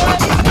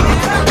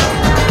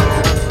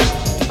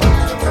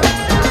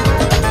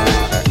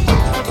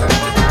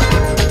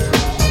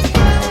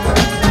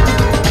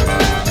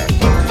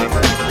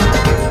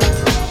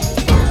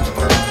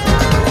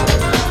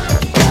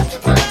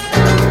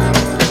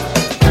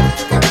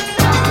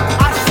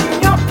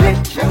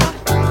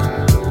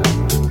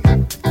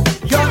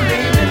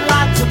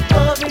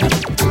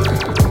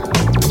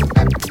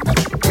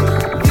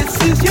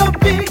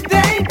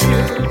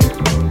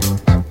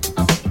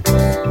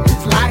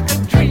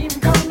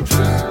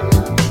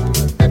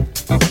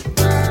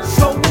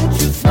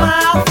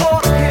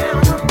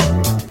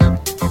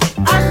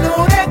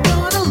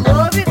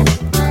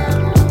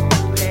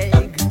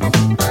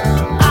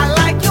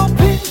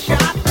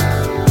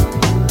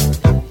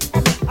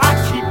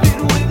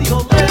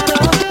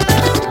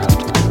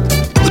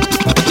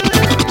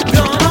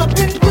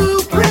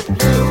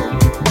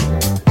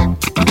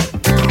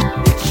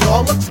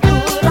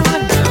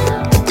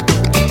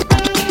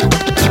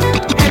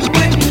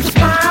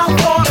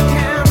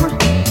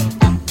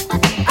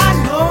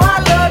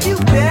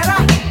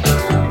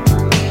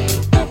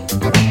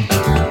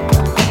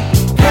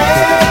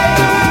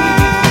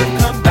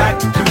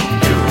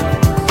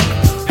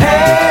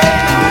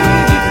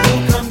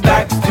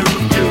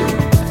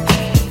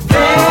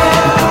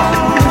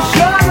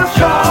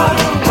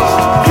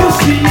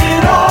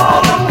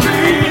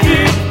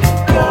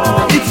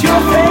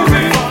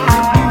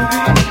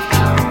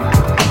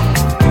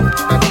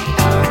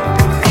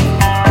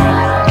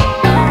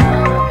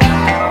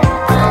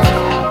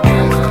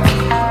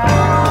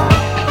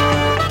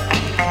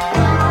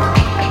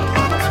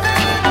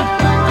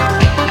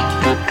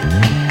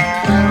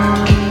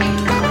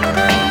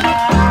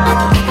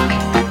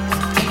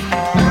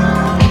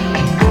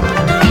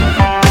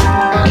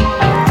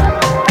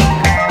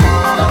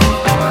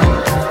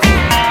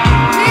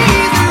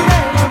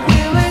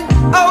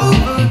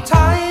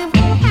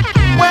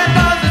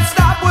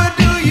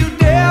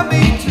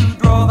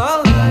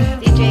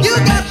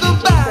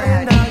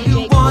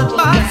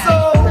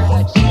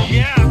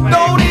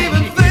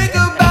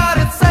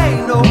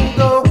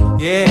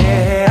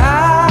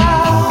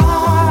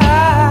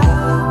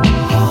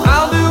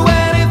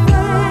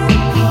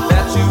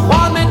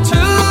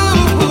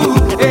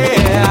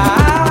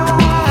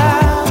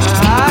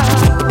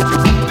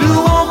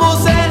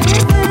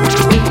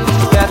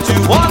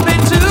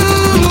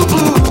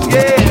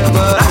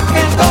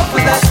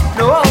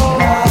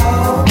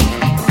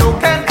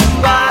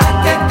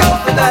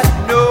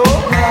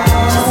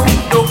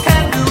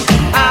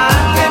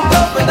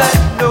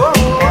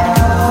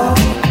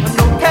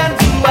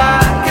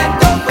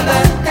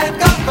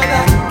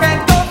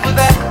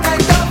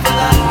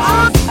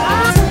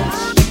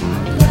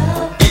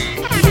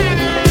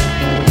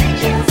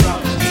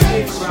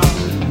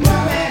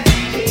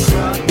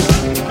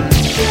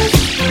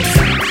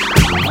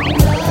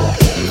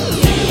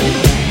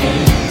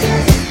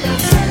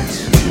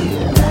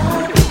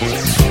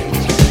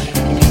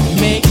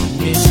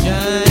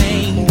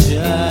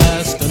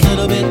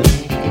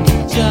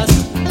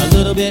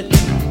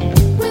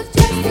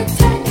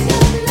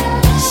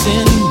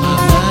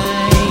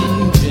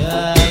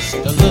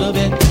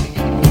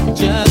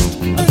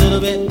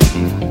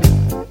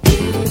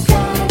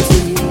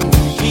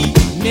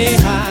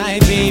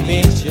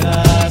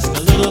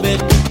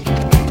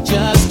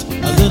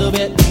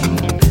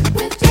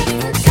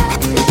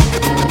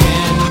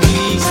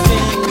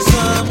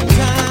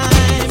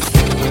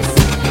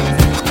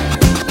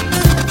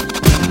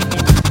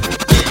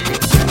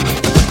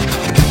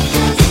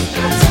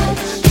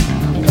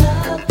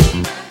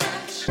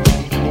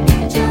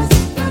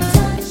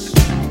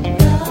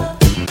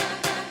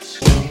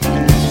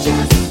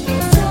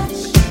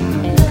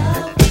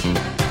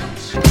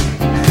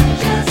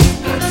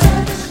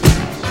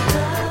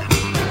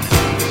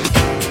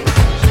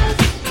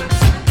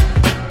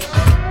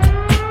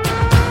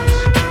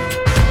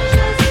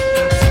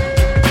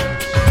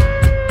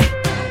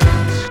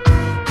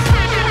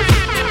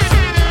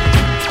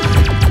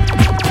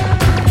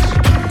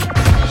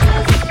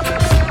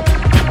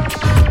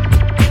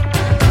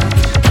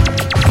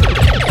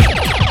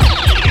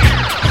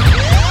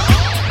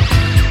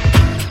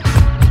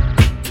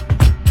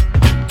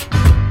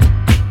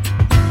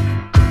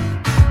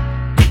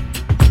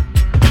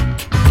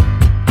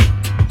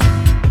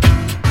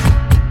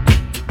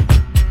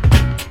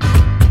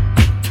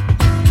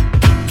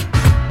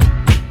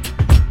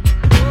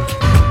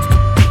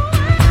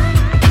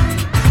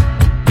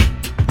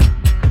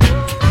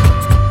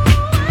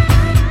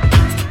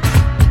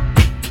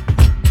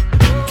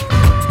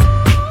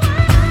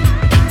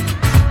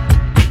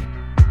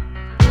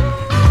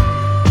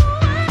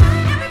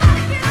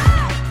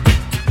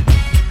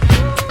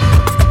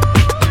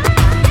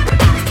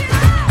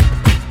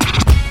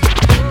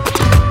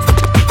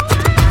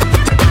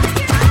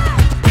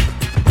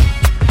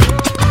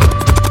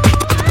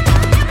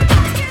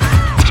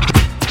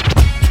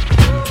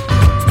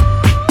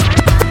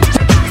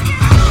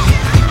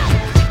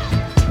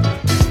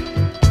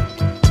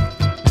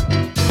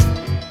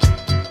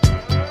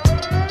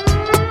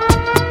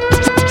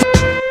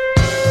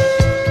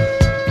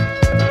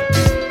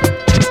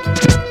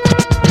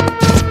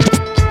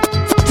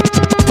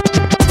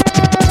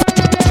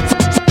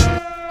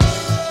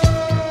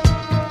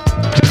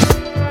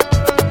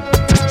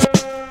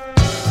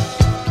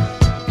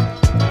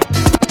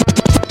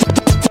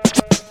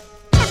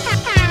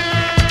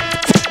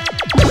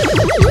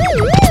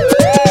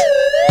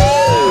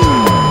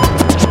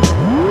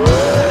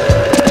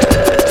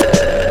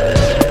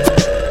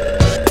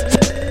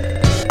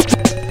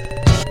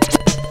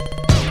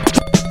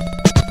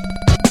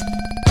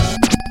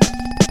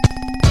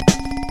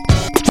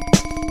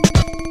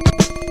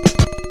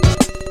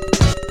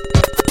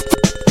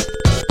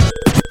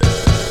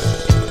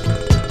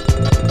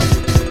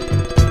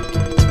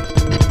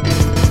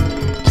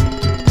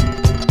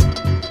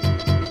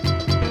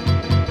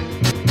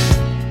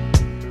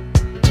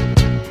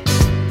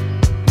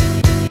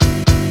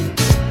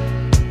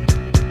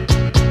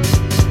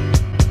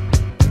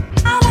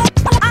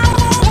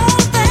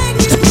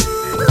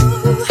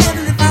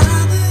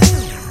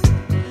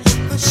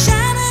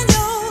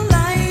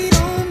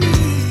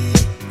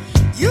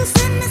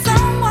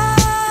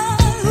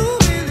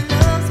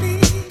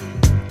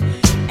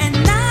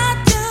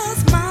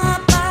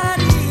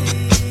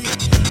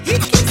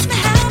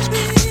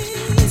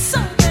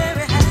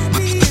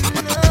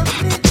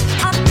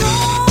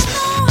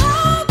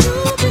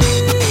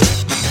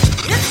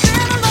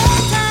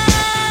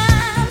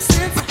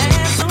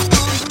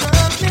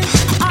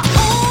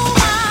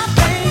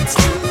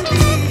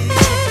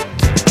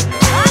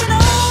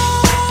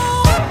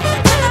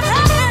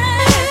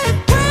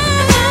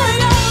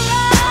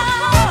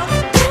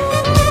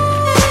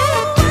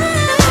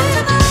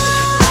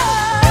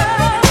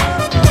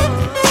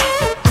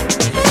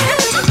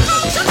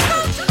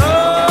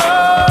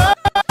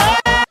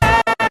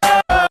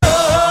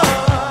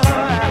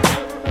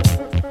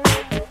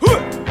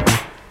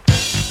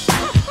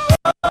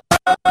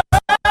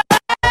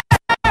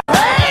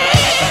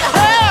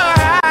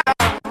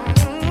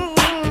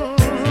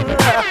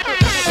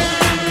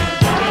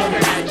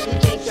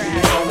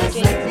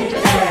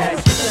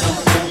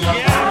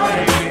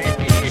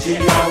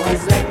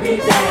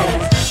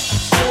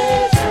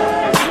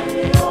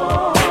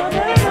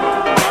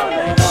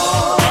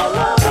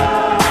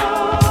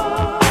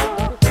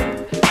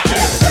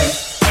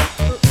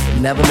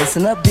never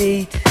missing a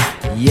beat.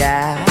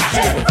 Yeah.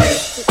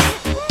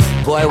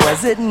 Boy,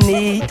 was it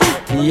neat.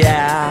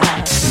 Yeah.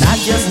 Not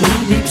just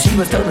knee deep, she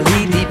was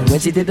totally deep when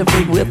she did the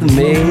freak with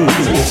me.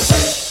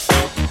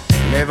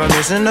 Never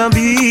missing a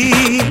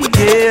beat.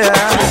 Yeah.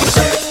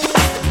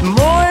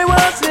 Boy,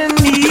 was it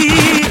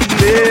neat.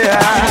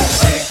 Yeah.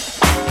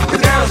 The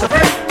girl's a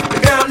freak. The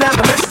girl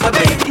never misses a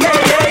beat. Yeah,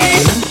 yeah, yeah.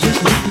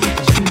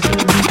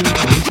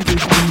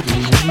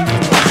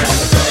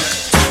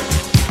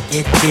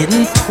 It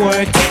didn't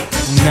twerk,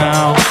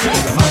 no.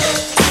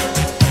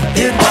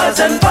 It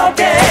wasn't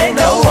funky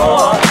no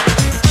more.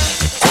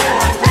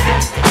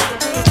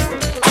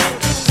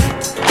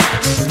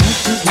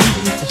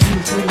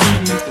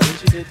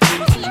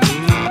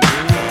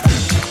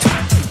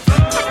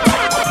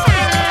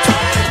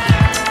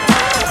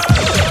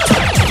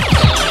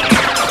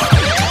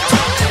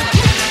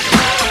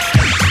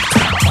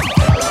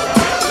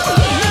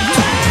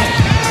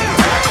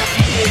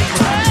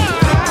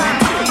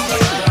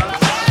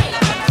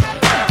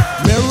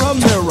 Mirror,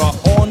 mirror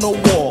on the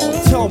wall,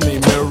 tell me,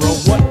 mirror,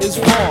 what is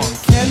wrong?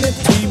 Can it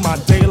be my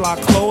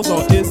daylight clothes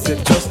or is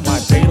it just my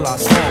daylight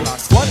song?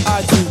 What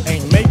I do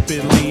ain't make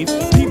believe.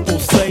 People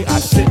say I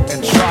sit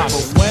and try,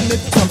 but when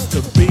it comes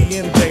to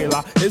being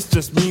daylight, it's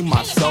just me,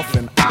 myself,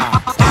 and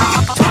I.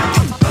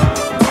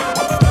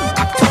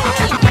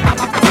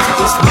 It's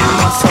just me,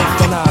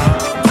 myself, and I.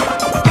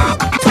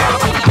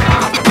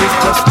 It's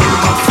just me,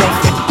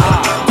 myself, and I.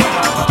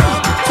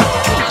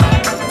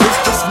 It's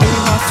just me,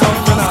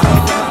 myself, and I.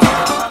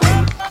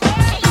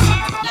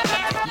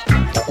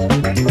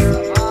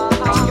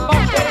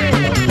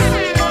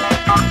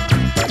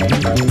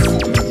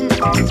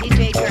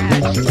 DJ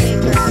Grouch, DJ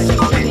Grouch,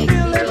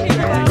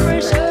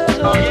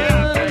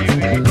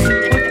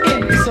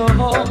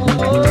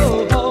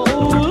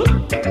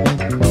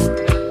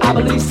 I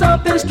believe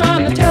something's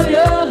trying to tell you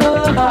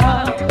to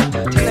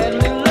let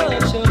me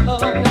love you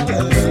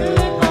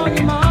on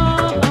your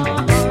mind.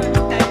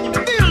 And you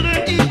feel the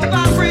evil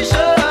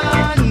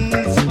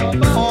vibrations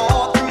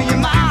all through your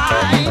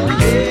mind.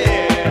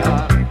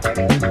 Yeah,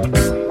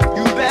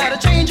 you better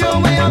change your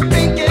way of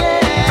thinking.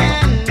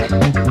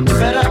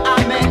 Better I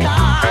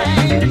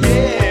mankind.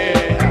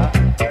 Yeah,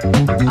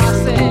 I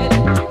said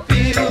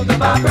feel the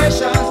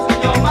vibrations in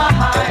your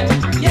mind.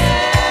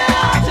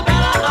 Yeah, you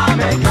better I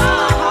mankind.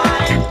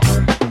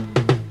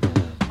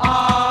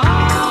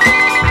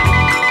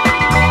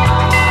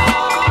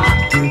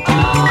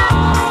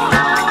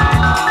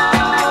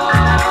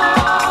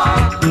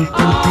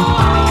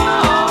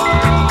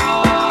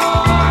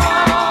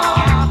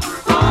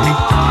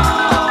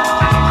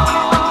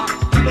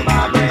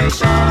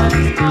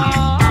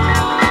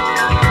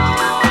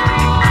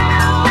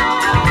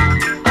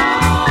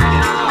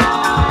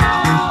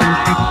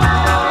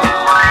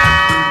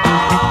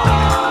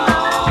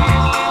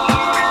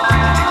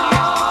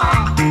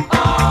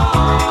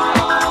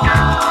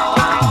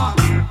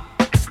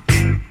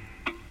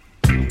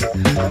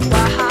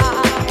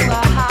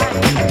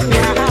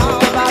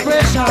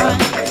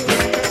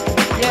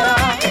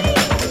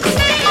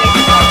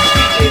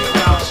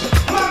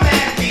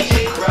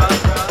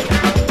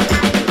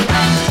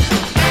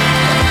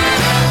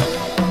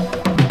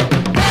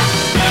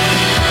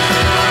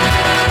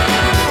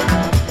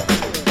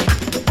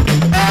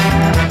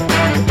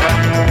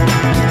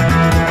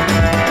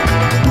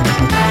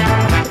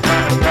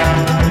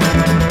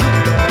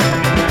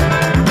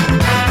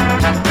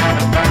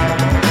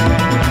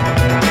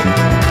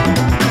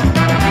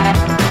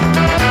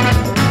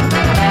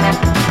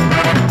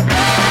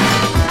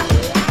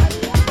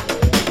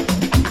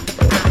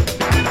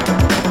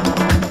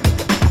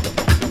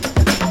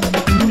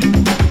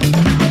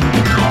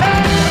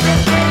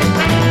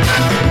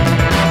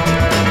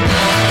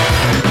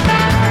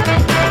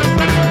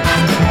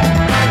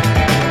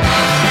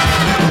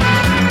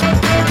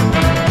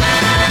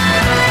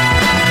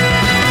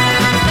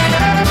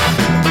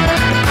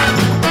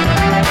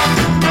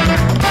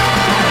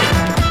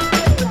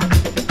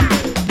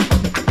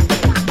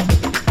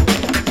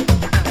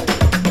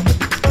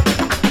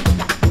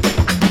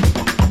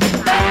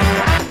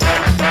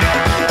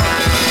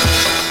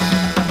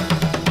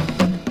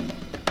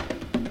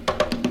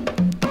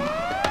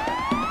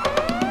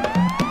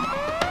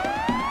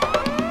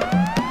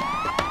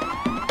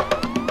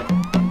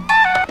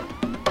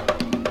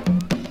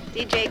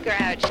 DJ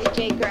Grouch, DJ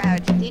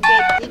Grouch, DJ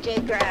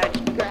Grouch,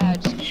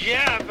 Grouch.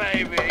 Yeah,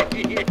 baby.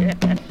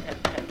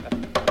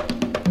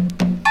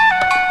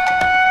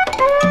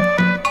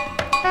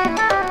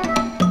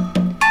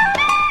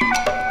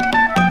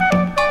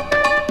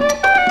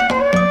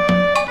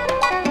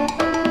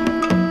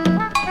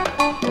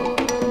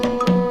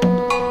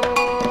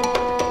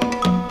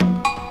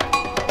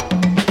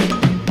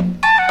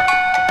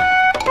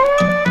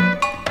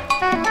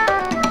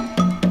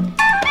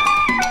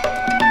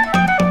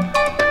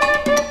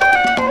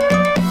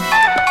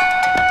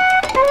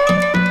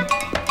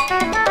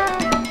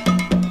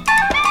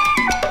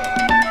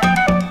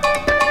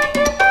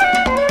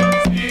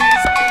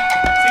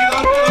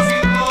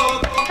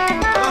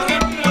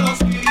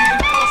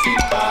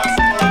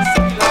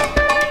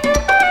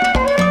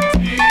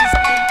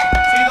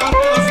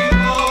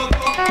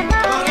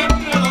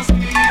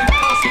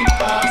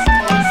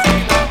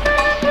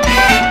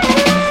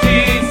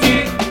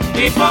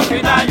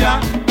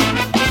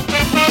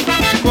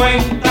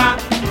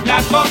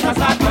 cosas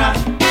atrás.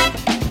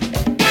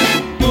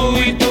 Tú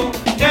y tú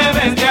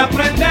debes de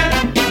aprender.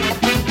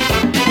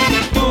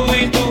 Tú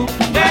y tú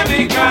de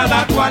mí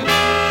cada cual.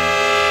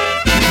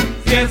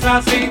 Si es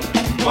así,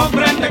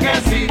 comprende que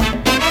sí.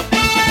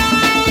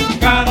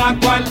 Cada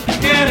cual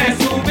quiere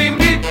su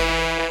bimbi.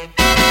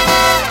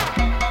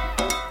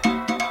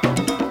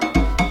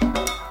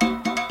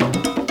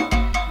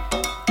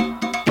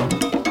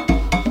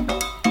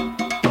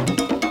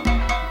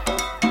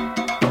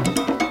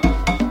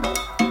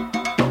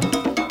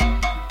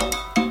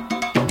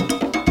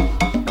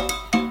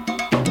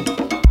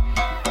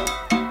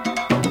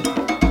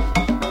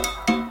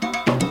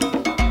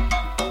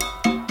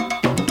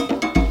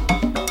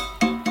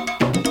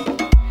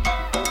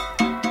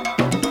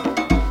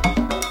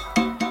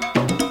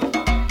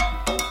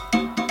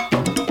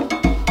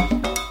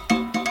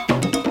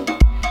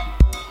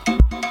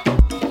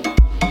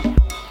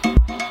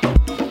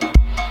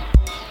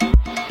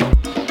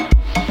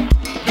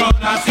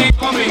 Nací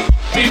con mi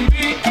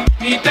bimbi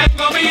y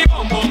tengo mi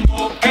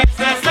bombombo, que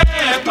se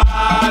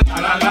sepa.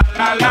 La la la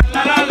la la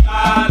la la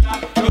la.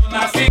 Yo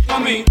nací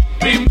con mi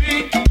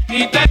bimbi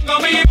y tengo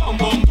mi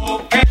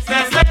bombombo, que se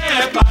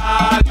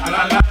sepa. La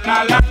la la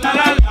la la la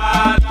la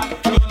la.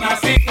 Yo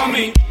nací con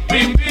mi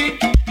bimbi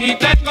y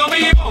tengo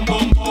mi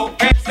bombombo,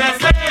 que se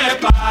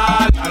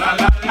sepa. La la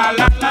la la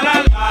la la la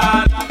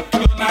la.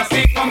 Yo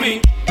nací con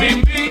mi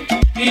bimbi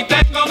y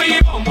tengo mi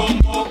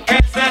bombombo, que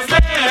se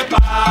sepa.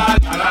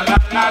 La la la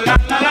la la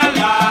la la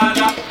la.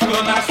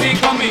 Yo nací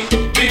con mi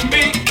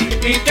bimbi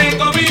y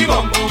tengo mi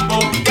bombombo,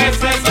 que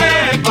se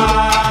sepa.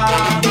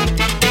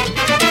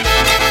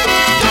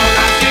 Yo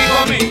nací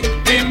con mi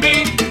bimbi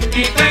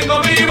y tengo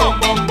mi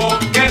bombombo,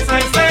 que se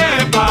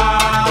sepa.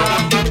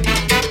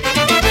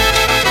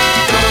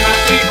 Yo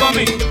nací con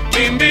mi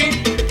bimbi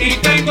y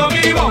tengo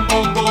mi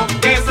bombombo,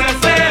 que se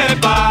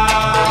sepa.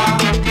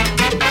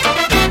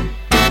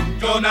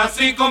 Yo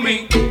nací con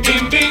mi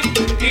bimbi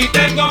y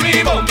tengo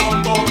mi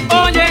bombombo.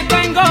 Oye,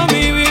 tengo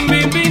mi bim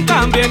bim bim,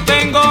 también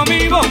tengo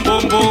mi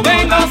bombombo.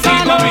 Vengo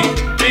Tengo mi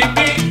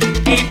bimbi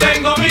y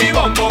tengo mi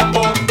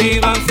bombombo.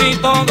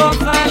 Ivancito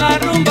goza la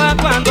rumba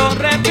cuando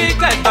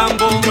repica el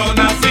tambor. Yo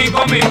nací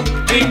con mi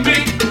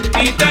bimbi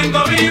y tengo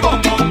mi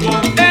bombombo.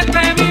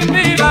 Este bim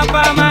bim va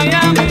pa'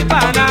 Miami,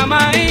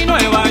 Panamá y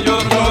Nueva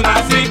York. Yo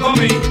nací con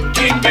mi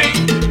bimbi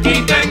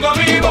y tengo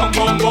mi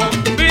bombombo.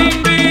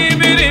 Bim bim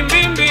bim bim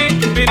bim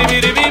bim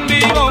bim bim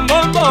bim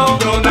bombombo.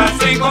 Yo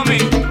nací con mi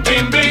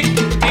bimbi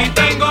y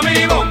tengo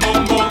mi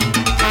bombombo.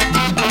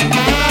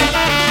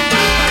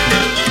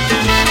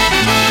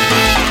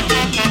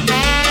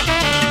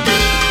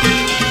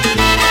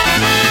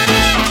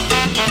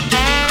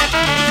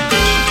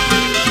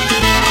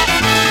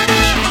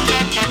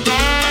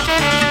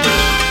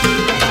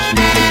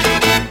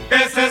 Que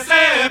se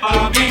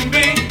sepa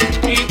bimbi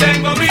y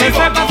tengo mi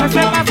bombombo.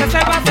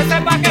 Se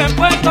sepa que en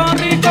Puerto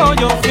Rico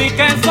yo sí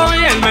que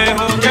soy el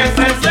mejor. Que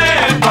se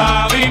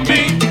sepa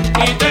bimbi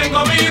y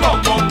tengo mi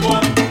bombombo.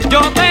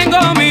 Yo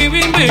tengo mi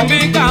bim bim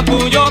bim,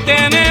 Capullo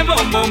tiene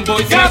bombombo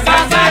y Que se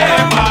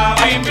sepa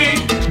bimbi